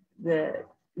the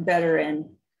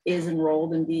veteran is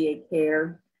enrolled in VA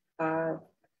care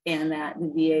and that the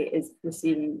VA is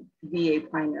receiving VA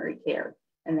primary care.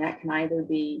 And that can either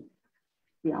be,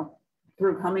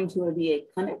 through coming to a VA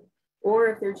clinic, or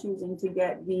if they're choosing to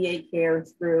get VA care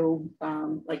through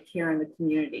like care in the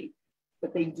community.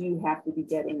 But they do have to be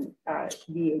getting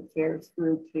VA care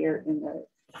through care in the,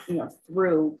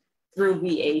 through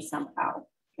VA somehow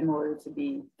in order to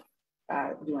be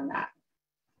doing that.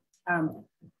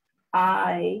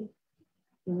 I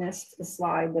missed a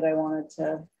slide that I wanted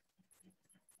to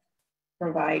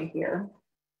provide here,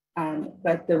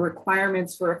 but the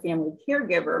requirements for a family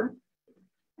caregiver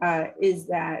is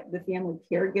that the family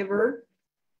caregiver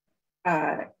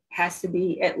has to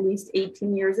be at least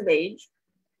 18 years of age.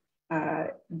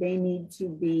 They need to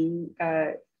be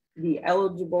the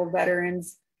eligible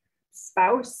veteran's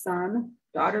spouse, son,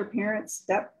 daughter, parent,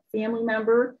 step family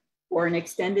member, or an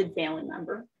extended family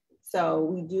member. So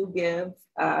we do give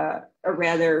a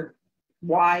rather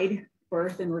wide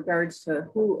berth in regards to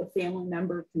who a family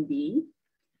member can be,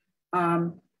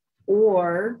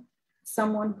 or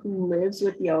someone who lives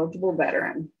with the eligible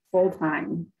veteran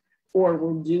full-time, or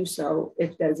will do so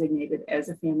if designated as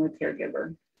a family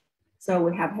caregiver. So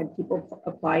we have had people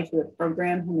apply to the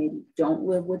program who maybe don't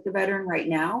live with the veteran right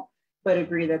now, but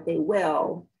agree that they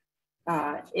will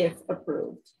if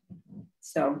approved.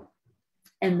 So,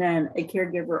 and then a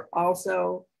caregiver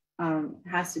also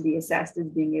has to be assessed as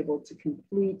being able to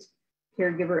complete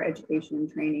caregiver education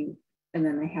and training. And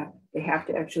then they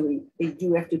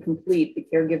do have to complete the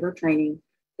caregiver training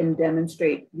and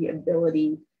demonstrate the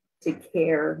ability to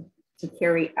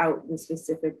carry out the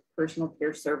specific personal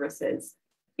care services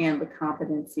and the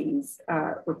competencies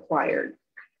required.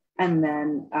 And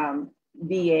then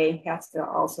VA has to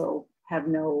also have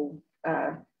no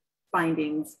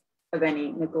findings of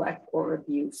any neglect or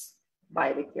abuse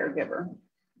by the caregiver.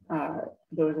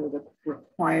 Those are the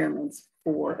requirements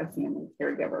for a family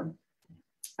caregiver.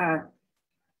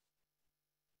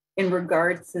 In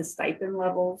regards to stipend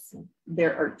levels,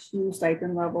 there are 2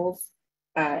 stipend levels,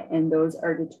 and those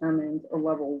are determined a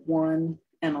level 1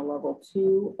 and a level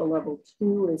 2. A level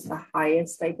 2 is the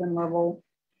highest stipend level,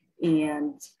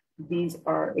 and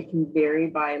it can vary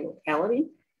by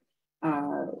locality.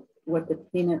 What the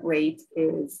payment rate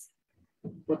is,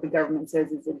 what the government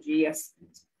says is a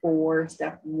GS4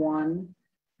 step 1.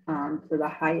 For the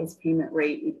highest payment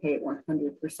rate, we pay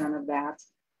 100% of that.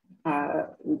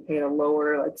 We pay a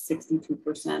lower, like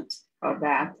 62% of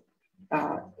that.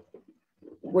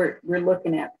 We're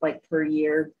looking at like per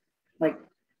year, like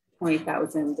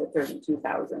 20,000 to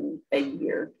 32,000 a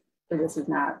year. So this is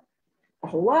not a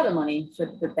whole lot of money,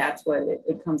 but that's what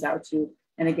it comes out to.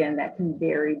 And again, that can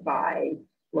vary by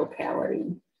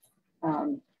locality.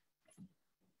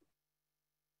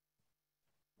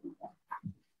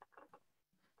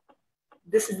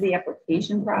 This is the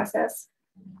application process,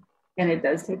 and it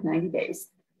does take 90 days.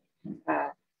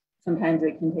 Sometimes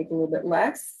it can take a little bit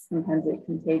less, sometimes it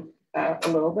can take a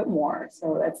little bit more.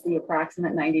 So that's the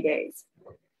approximate 90 days.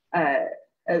 A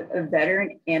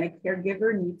veteran and a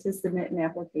caregiver need to submit an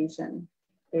application.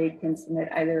 They can submit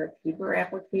either a paper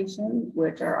application,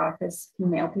 which our office can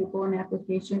mail people an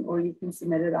application, or you can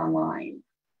submit it online.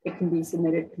 It can be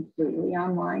submitted completely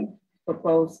online, but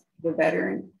both the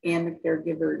veteran and the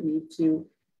caregiver need to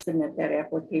submit that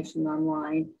application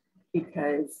online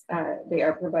because they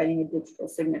are providing a digital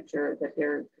signature that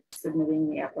they're submitting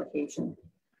the application.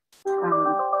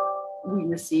 We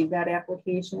receive that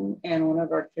application, and one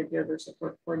of our caregiver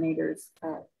support coordinators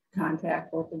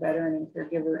contact both the veteran and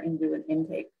caregiver and do an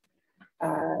intake.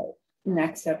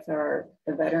 Next steps are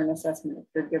the veteran assessment,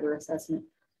 the caregiver assessment,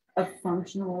 a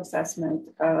functional assessment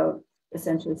of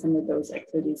essentially some of those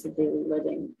activities of daily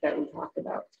living that we talked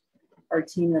about. Our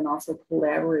team then also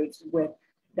collaborates with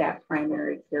that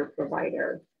primary care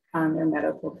provider on their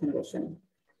medical condition,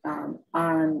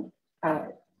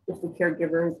 if the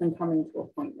caregiver has been coming to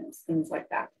appointments, things like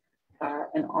that.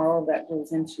 And all of that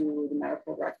goes into the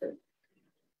medical record.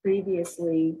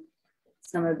 Previously,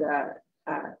 some of the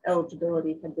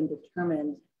eligibility had been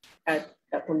determined at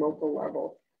the local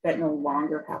level. That no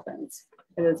longer happens.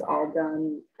 It is all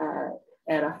done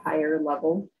at a higher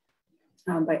level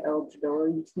by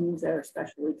eligibility teams that are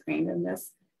specially trained in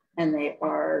this. And they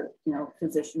are,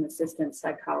 physician assistants,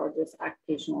 psychologists,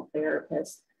 occupational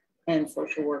therapists, and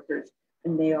social workers.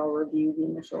 And they all review the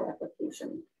initial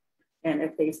application. And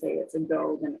if they say it's a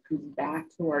go, then it comes back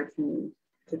to our team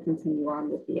to continue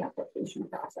on with the application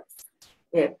process.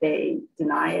 If they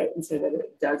deny it and say that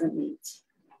it doesn't meet,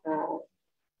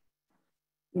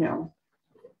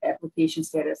 application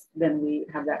status, then we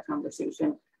have that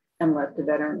conversation and let the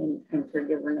veteran and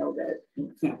caregiver know that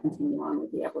you can't continue on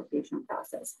with the application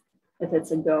process. If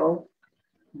it's a go,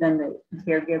 then the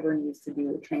caregiver needs to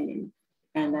do the training.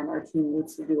 And then our team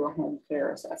needs to do a home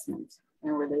care assessment,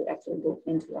 and where they actually go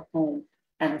into a home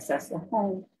and assess the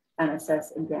home and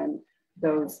assess again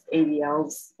those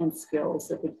ADLs and skills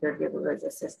that the caregiver is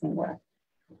assisting with.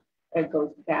 It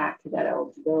goes back to that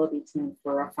eligibility team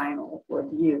for a final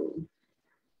review.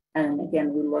 And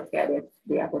again, we look at if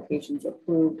the application is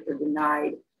approved or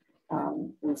denied.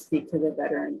 We speak to the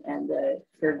veteran and the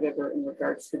caregiver in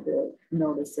regards to the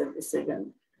notice of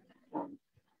decision.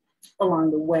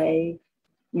 Along the way,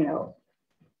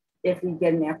 if we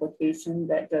get an application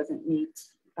that doesn't meet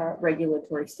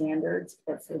regulatory standards,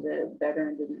 let's say the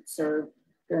veteran didn't serve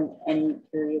during any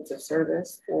periods of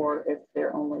service, or if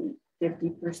they're only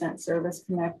 50% service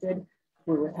connected,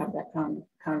 we would have that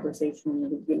conversation in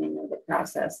the beginning of the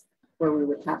process where we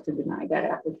would have to deny that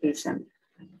application.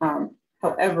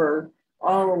 However,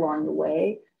 all along the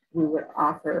way, we would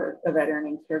offer the veteran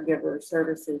and caregiver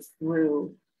services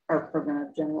through our program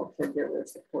of general caregiver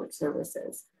support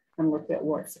services and look at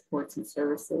what supports and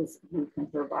services we can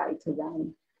provide to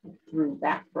them through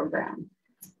that program.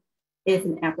 If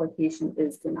an application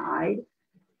is denied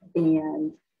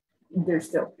and they're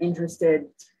still interested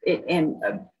in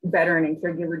a veteran and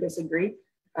caregiver disagree,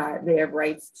 they have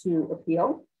rights to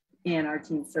appeal. And our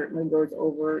team certainly goes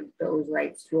over those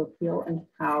rights to appeal and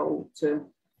how to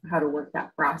work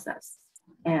that process.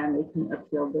 And they can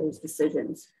appeal those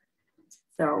decisions.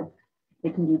 So they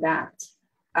can do that.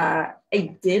 I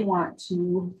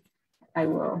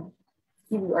will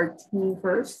give you our team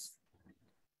first.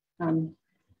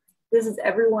 This is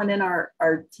everyone in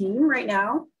our team right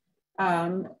now.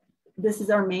 This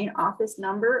is our main office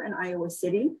number in Iowa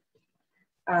City.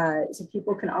 So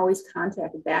people can always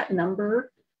contact that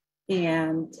number.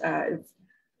 And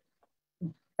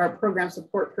our program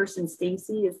support person,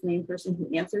 Stacy, is the main person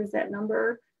who answers that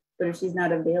number. But if she's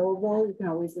not available, you can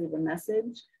always leave a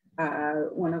message.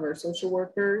 One of our social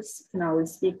workers can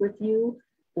always speak with you,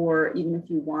 or even if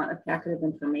you want a packet of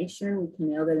information, we can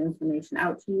mail that information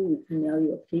out to you. We can mail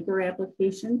you a paper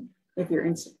application if you're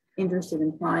interested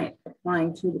in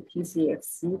applying to the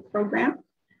PCFC program.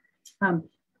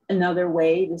 Another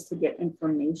way just to get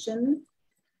information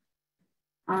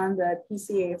on the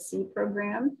PCAFC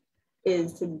program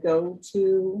is to go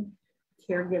to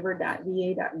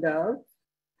caregiver.va.gov.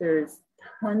 There's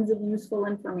tons of useful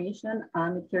information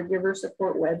on the caregiver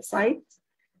support website,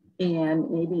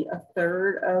 and maybe a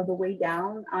third of the way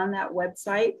down on that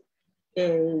website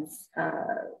is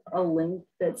a link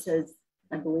that says,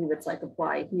 I believe it's like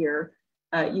apply here.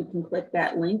 You can click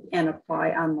that link and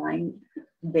apply online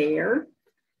there.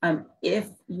 If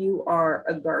you are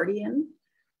a guardian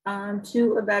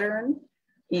to a veteran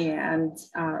and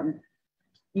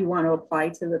you want to apply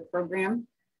to the program,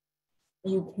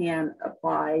 you can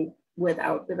apply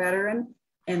without the veteran,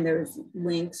 and there's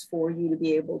links for you to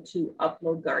be able to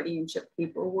upload guardianship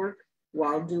paperwork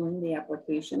while doing the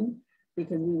application,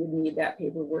 because we would need that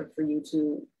paperwork for you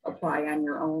to apply on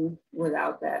your own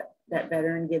without that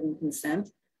veteran giving consent.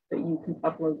 But you can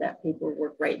upload that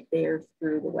paperwork right there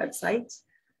through the website.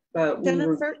 But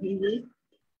Jennifer,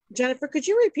 could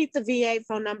you repeat the VA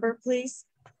phone number, please?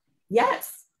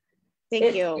 Yes.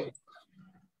 Thank you.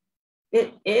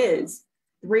 It is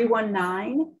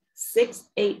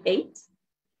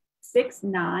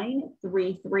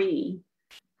 319-688-6933.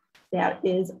 That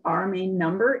is our main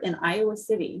number in Iowa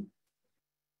City.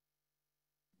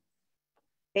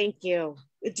 Thank you.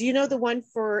 Do you know the one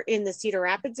in the Cedar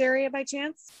Rapids area by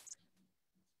chance?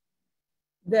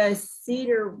 The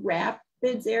Cedar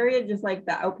Rapids area, just like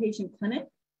the outpatient clinic?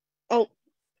 Oh,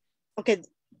 okay.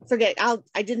 Forget. I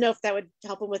didn't know if that would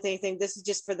help them with anything. This is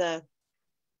just for the.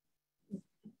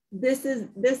 This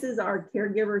is our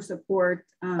caregiver support.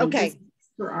 Okay.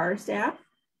 For our staff.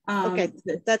 Okay,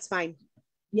 that's fine.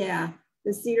 Yeah,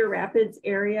 the Cedar Rapids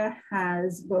area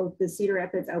has both the Cedar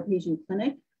Rapids outpatient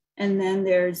clinic, and then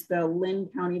there's the Linn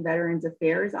County Veterans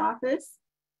Affairs office.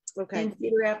 Okay. In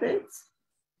Cedar Rapids.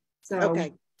 So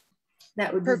okay,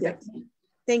 that would be perfect.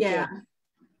 Thank you.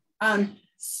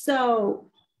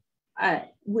 So,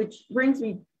 which brings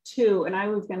me to, and I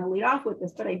was going to lead off with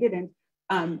this, but I didn't.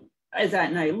 As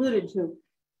I alluded to,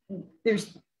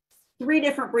 there's 3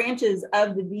 different branches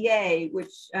of the VA,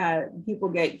 which people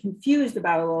get confused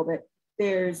about a little bit.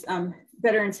 There's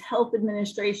Veterans Health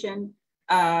Administration,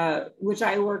 which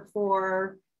I work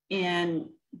for, and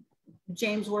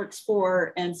James works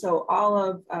for, and so all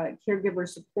of caregiver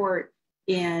support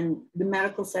in the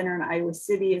medical center in Iowa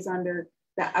City is under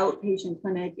the outpatient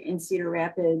clinic in Cedar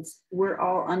Rapids. We're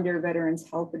all under Veterans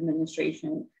Health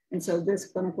Administration. And so this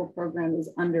clinical program is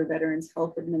under Veterans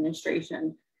Health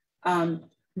Administration.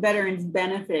 Veterans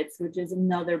Benefits, which is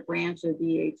another branch of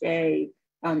VHA,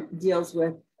 deals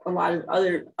with a lot of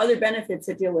other benefits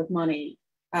that deal with money,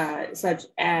 such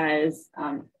as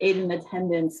aid and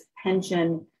attendance,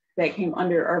 pension, that came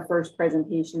under our first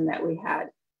presentation that we had.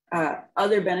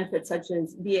 Other benefits such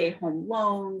as VA home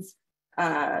loans,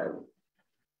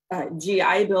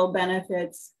 GI Bill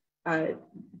benefits,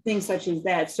 things such as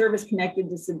that, service-connected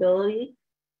disability,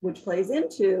 which plays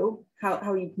into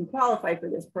how you can qualify for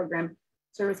this program.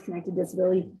 Service-connected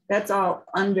disability, that's all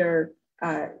under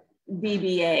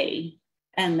VBA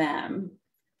and them.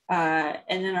 And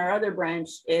then our other branch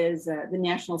is the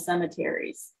National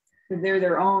Cemeteries. So they're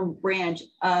their own branch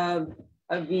of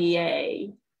a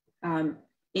VA. And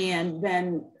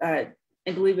then I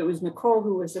believe it was Nicole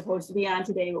who was supposed to be on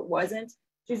today, but wasn't.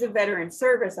 She's a veteran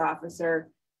service officer.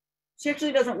 She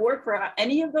actually doesn't work for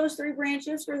any of those 3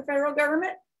 branches for the federal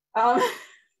government.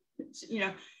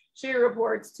 She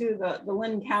reports to the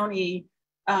Linn County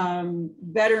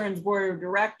Veterans Board of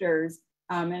Directors.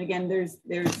 And again, there's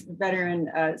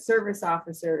veteran service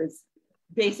officers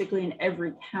basically in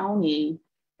every county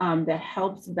that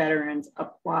helps veterans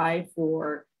apply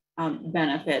for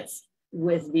benefits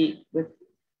with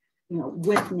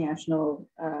with national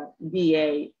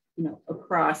VA,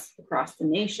 across the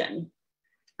nation.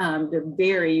 They're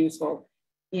very useful,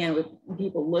 and with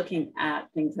people looking at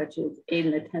things such as aid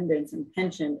and attendance and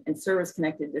pension and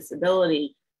service-connected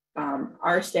disability,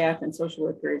 our staff and social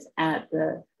workers at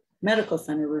the medical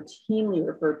center routinely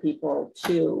refer people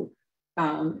to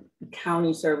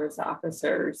county service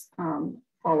officers all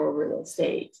over the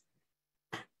state.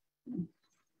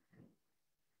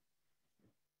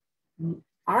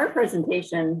 Our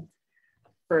presentation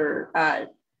for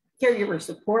caregiver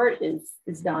support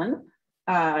is done.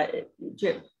 Do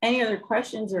you have any other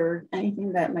questions or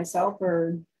anything that myself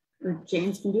or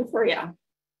James can do for you?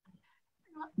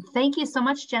 Thank you so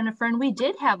much, Jennifer. And we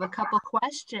did have a couple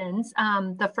questions.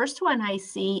 The first one I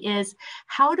see is,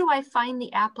 how do I find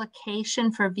the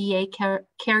application for VA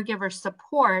caregiver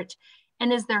support?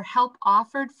 And is there help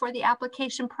offered for the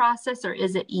application process, or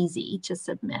is it easy to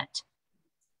submit?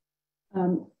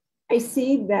 I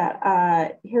see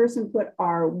that Harrison put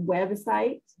our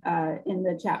website in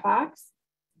the chat box.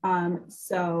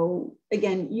 So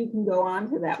again, you can go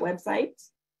on to that website,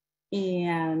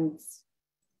 and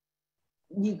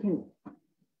you can,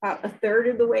 about a third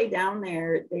of the way down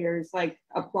there, there's like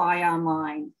apply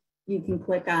online. You can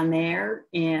click on there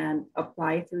and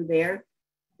apply through there.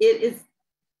 It's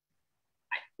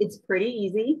pretty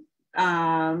easy.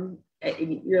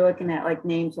 You're looking at like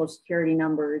name, social security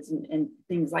numbers, and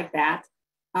things like that.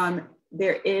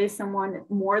 There is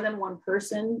more than one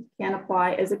person can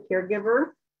apply as a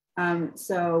caregiver.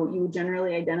 So you would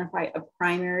generally identify a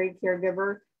primary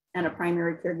caregiver, and a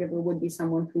primary caregiver would be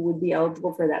someone who would be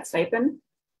eligible for that stipend.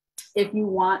 If you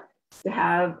want to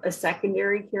have a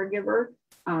secondary caregiver,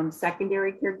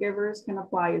 secondary caregivers can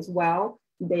apply as well.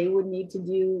 They would need to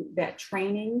do that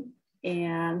training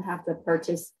and have to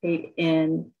participate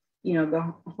in,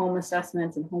 the home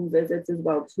assessments and home visits as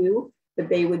well too, but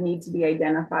they would need to be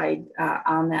identified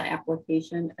on that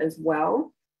application as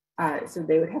well. So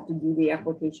they would have to do the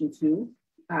application too.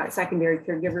 Secondary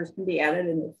caregivers can be added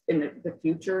in the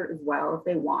future as well if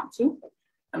they want to.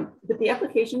 But the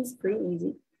application is pretty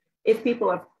easy. If people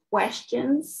have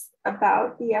questions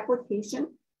about the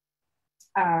application,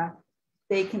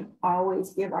 they can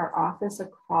always give our office a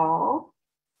call,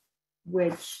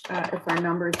 which if our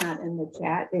number is not in the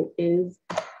chat, it is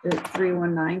the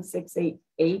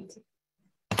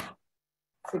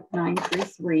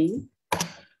 319-688-6933.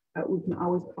 We can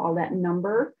always call that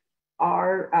number.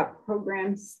 Our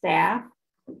program staff,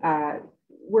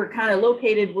 we're kind of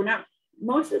located,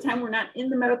 most of the time we're not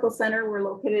in the medical center, we're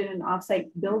located in an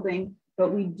offsite building,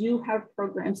 but we do have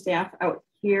program staff out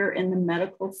here in the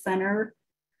medical center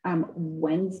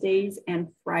Wednesdays and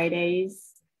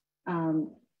Fridays.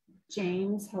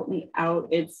 James, help me out.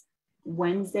 It's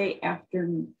Wednesday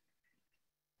afternoon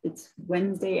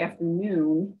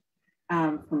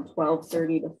from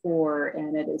 12:30 to 4,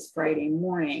 and it is Friday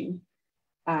morning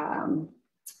from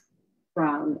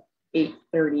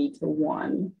 8:30 to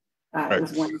 1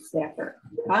 is one staffer.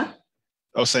 Huh?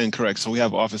 I was saying correct. So we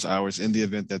have office hours in the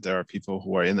event that there are people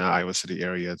who are in the Iowa City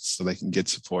area so they can get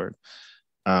support.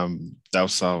 That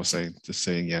was all I was saying, just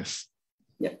saying yes.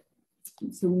 Yep.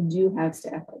 So we do have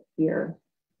staff up here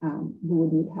who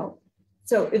would need help.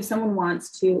 So if someone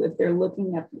wants to, if they're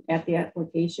looking at the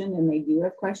application and they do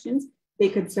have questions, they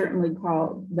could certainly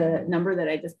call the number that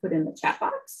I just put in the chat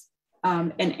box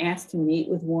and ask to meet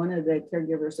with one of the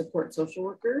caregiver support social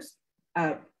workers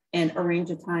and arrange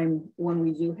a time when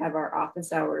we do have our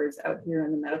office hours out here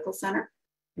in the medical center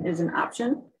is an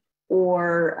option.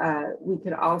 Or we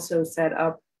could also set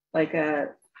up like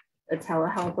a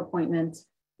telehealth appointment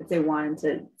if they wanted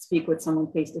to speak with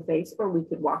someone face-to-face, or we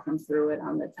could walk them through it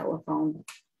on the telephone.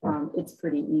 It's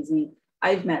pretty easy.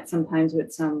 I've met sometimes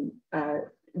with some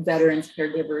veterans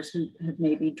caregivers who have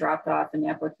maybe dropped off an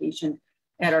application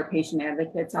at our patient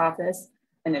advocate's office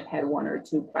and have had one or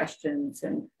two questions,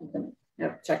 and you can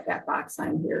check that box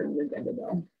on here and you're good to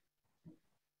go.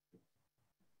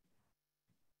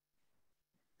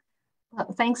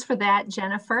 Well, thanks for that,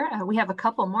 Jennifer. We have a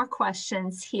couple more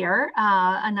questions here.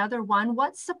 Another one,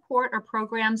 what support or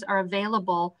programs are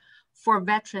available for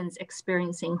veterans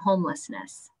experiencing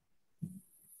homelessness?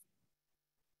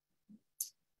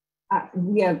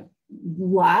 We have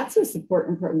lots of support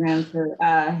and programs for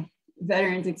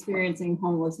veterans experiencing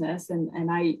homelessness. And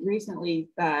I recently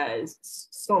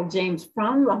stole James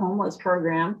from the homeless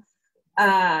program.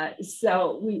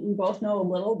 So we both know a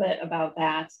little bit about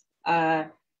that.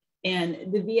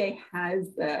 And the VA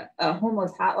has a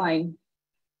homeless hotline,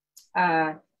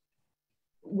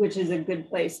 which is a good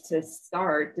place to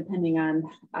start depending on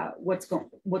what's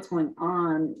going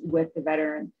on with the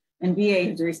veteran. And VA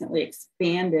has recently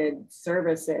expanded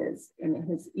services, and it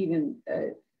has even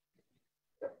an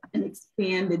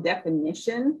expanded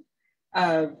definition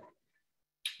of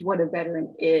what a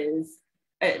veteran is.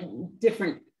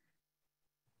 Different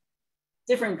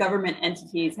government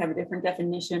entities have a different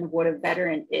definition of what a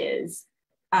veteran is.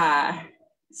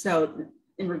 So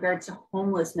in regards to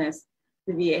homelessness,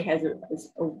 the VA has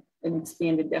an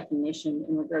expanded definition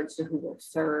in regards to who will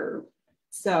serve.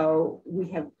 So we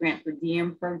have grant per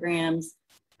diem programs,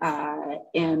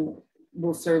 and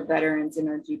we'll serve veterans in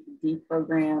our GPD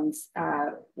programs,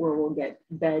 where we'll get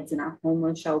beds in our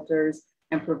homeless shelters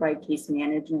and provide case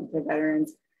management to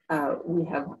veterans. We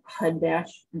have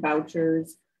HUD-dash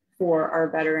vouchers for our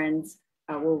veterans.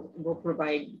 We'll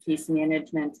provide case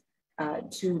management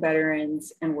to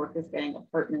veterans and work with getting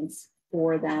apartments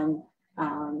for them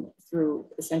through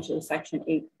essentially Section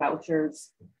 8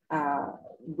 vouchers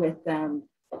with them.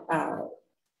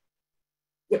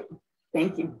 Yep,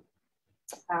 thank you.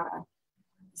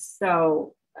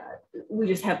 So we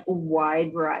just have a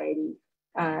wide variety.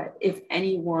 If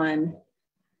anyone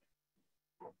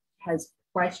has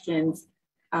questions,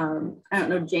 I don't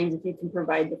know, James, if you can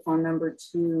provide the phone number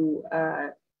to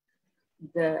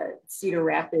the Cedar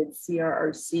Rapids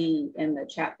CRRC in the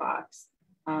chat box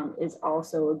is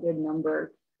also a good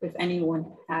number. If anyone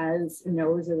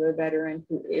knows of a veteran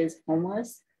who is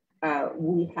homeless,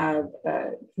 we have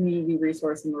a community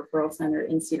resource and referral center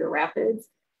in Cedar Rapids,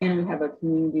 and we have a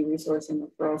community resource and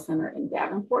referral center in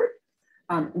Davenport.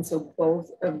 And so both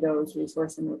of those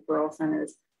resource and referral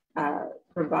centers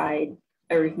provide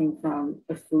everything from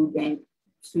a food bank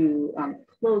to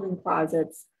clothing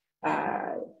closets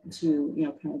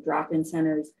to kind of drop-in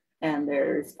centers. And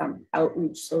there's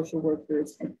outreach social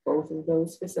workers at both of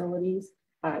those facilities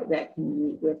that can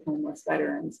meet with homeless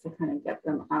veterans to kind of get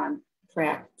them on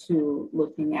track to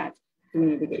looking at, do we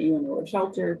need to get you into a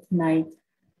shelter tonight?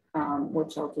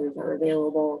 What shelters are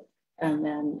available? And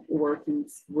then working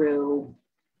through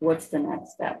what's the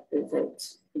next step? Is it,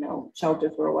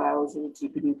 shelter for a while? Is it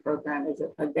a GPD program? Is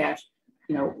it HUD-dash?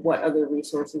 What other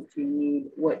resources do you need?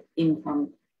 What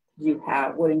income do you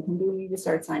have? What income do we need to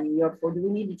start signing you up for? Do we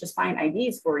need to just find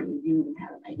IDs for you? Do you even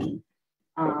have an ID?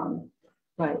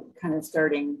 But kind of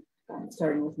starting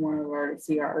with one of our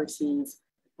CRRCs,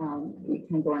 we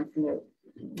can go in from it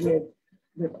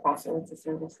with all sorts of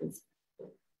services.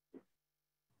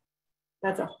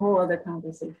 That's a whole other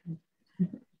conversation.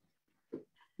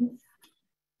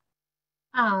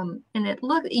 And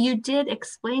you did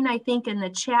explain, I think, in the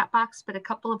chat box, but a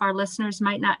couple of our listeners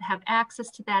might not have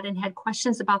access to that and had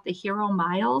questions about the Hero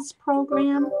Miles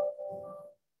program.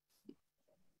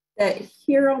 The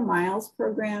Hero Miles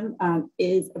program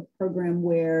is a program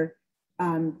where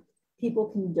people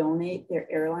can donate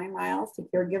their airline miles to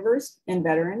caregivers and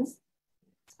veterans.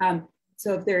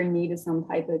 So if they're in need of some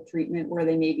type of treatment where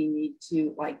they maybe need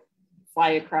to fly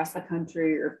across the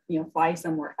country or fly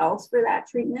somewhere else for that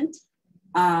treatment.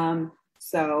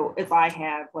 So if I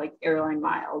have airline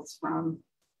miles from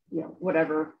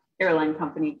whatever airline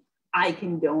company, I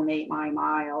can donate my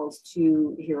miles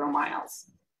to Hero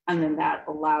Miles. And then that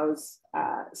allows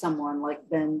someone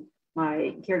then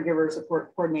my caregiver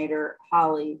support coordinator,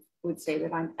 Holly, would say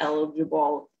that I'm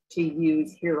eligible to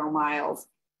use Hero Miles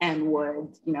and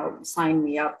would, sign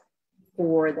me up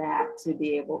for that to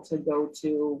be able to go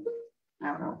to,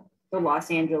 the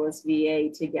Los Angeles VA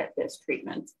to get this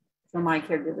treatment. So my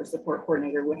caregiver support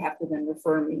coordinator would have to then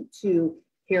refer me to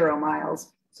Hero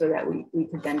Miles so that we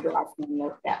could then drop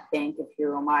in that bank of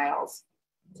Hero Miles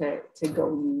to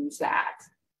go use that.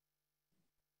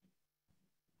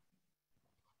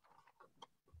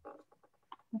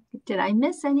 Did I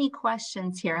miss any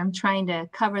questions here? I'm trying to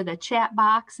cover the chat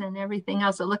box and everything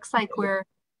else. It looks like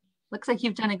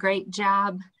you've done a great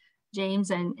job,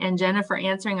 James and Jennifer,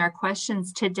 answering our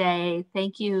questions today.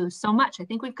 Thank you so much. I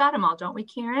think we've got them all, don't we,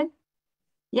 Karen?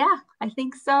 Yeah, I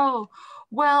think so.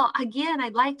 Well, again,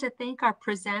 I'd like to thank our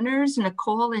presenters,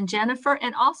 Nicole and Jennifer,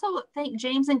 and also thank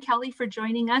James and Kelly for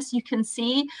joining us. You can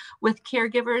see with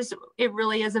caregivers, it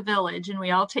really is a village, and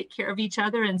we all take care of each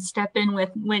other and step in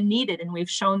when needed, and we've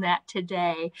shown that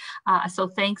today. So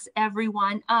thanks,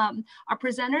 everyone. Our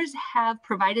presenters have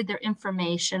provided their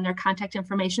information, their contact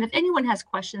information. If anyone has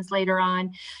questions later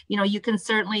on, you can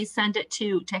certainly send it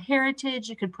to Heritage.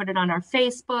 You can put it on our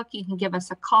Facebook. You can give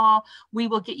us a call. We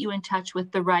will get you in touch with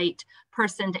the right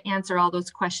person to answer all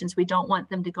those questions. We don't want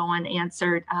them to go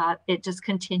unanswered. It just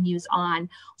continues on.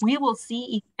 We will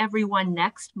see everyone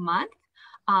next month.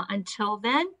 Until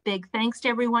then, big thanks to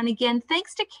everyone again.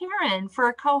 Thanks to Karen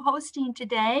for co-hosting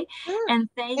today. Sure. And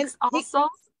thanks also.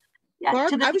 Yeah,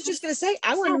 Barb, I was just going to say,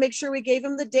 I want to make sure we gave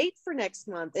them the date for next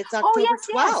month. It's October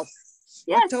 12th.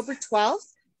 Yes. October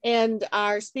 12th. And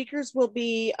our speakers will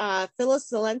be Phyllis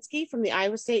Zelensky from the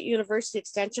Iowa State University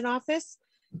Extension Office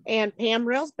and Pam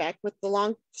Railsbeck with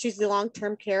she's the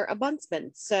long-term care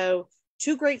ombudsman. So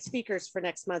 2 great speakers for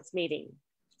next month's meeting.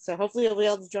 So hopefully you'll be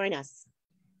able to join us.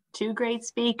 2 great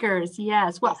speakers.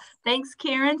 Yes. Well, thanks,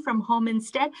 Karen from Home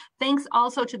Instead. Thanks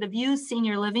also to the Views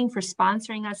Senior Living for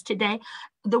sponsoring us today.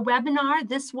 The webinar,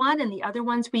 this one and the other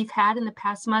ones we've had in the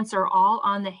past months are all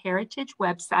on the Heritage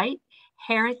website,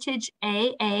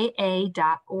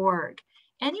 heritageaaa.org.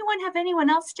 Anyone have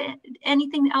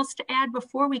anything else to add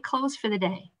before we close for the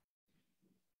day?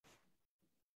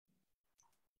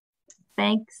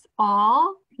 Thanks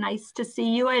all. Nice to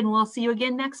see you, and we'll see you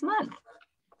again next month.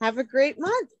 Have a great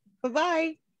month.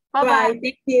 Bye-bye. Bye-bye. Bye.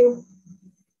 Thank you.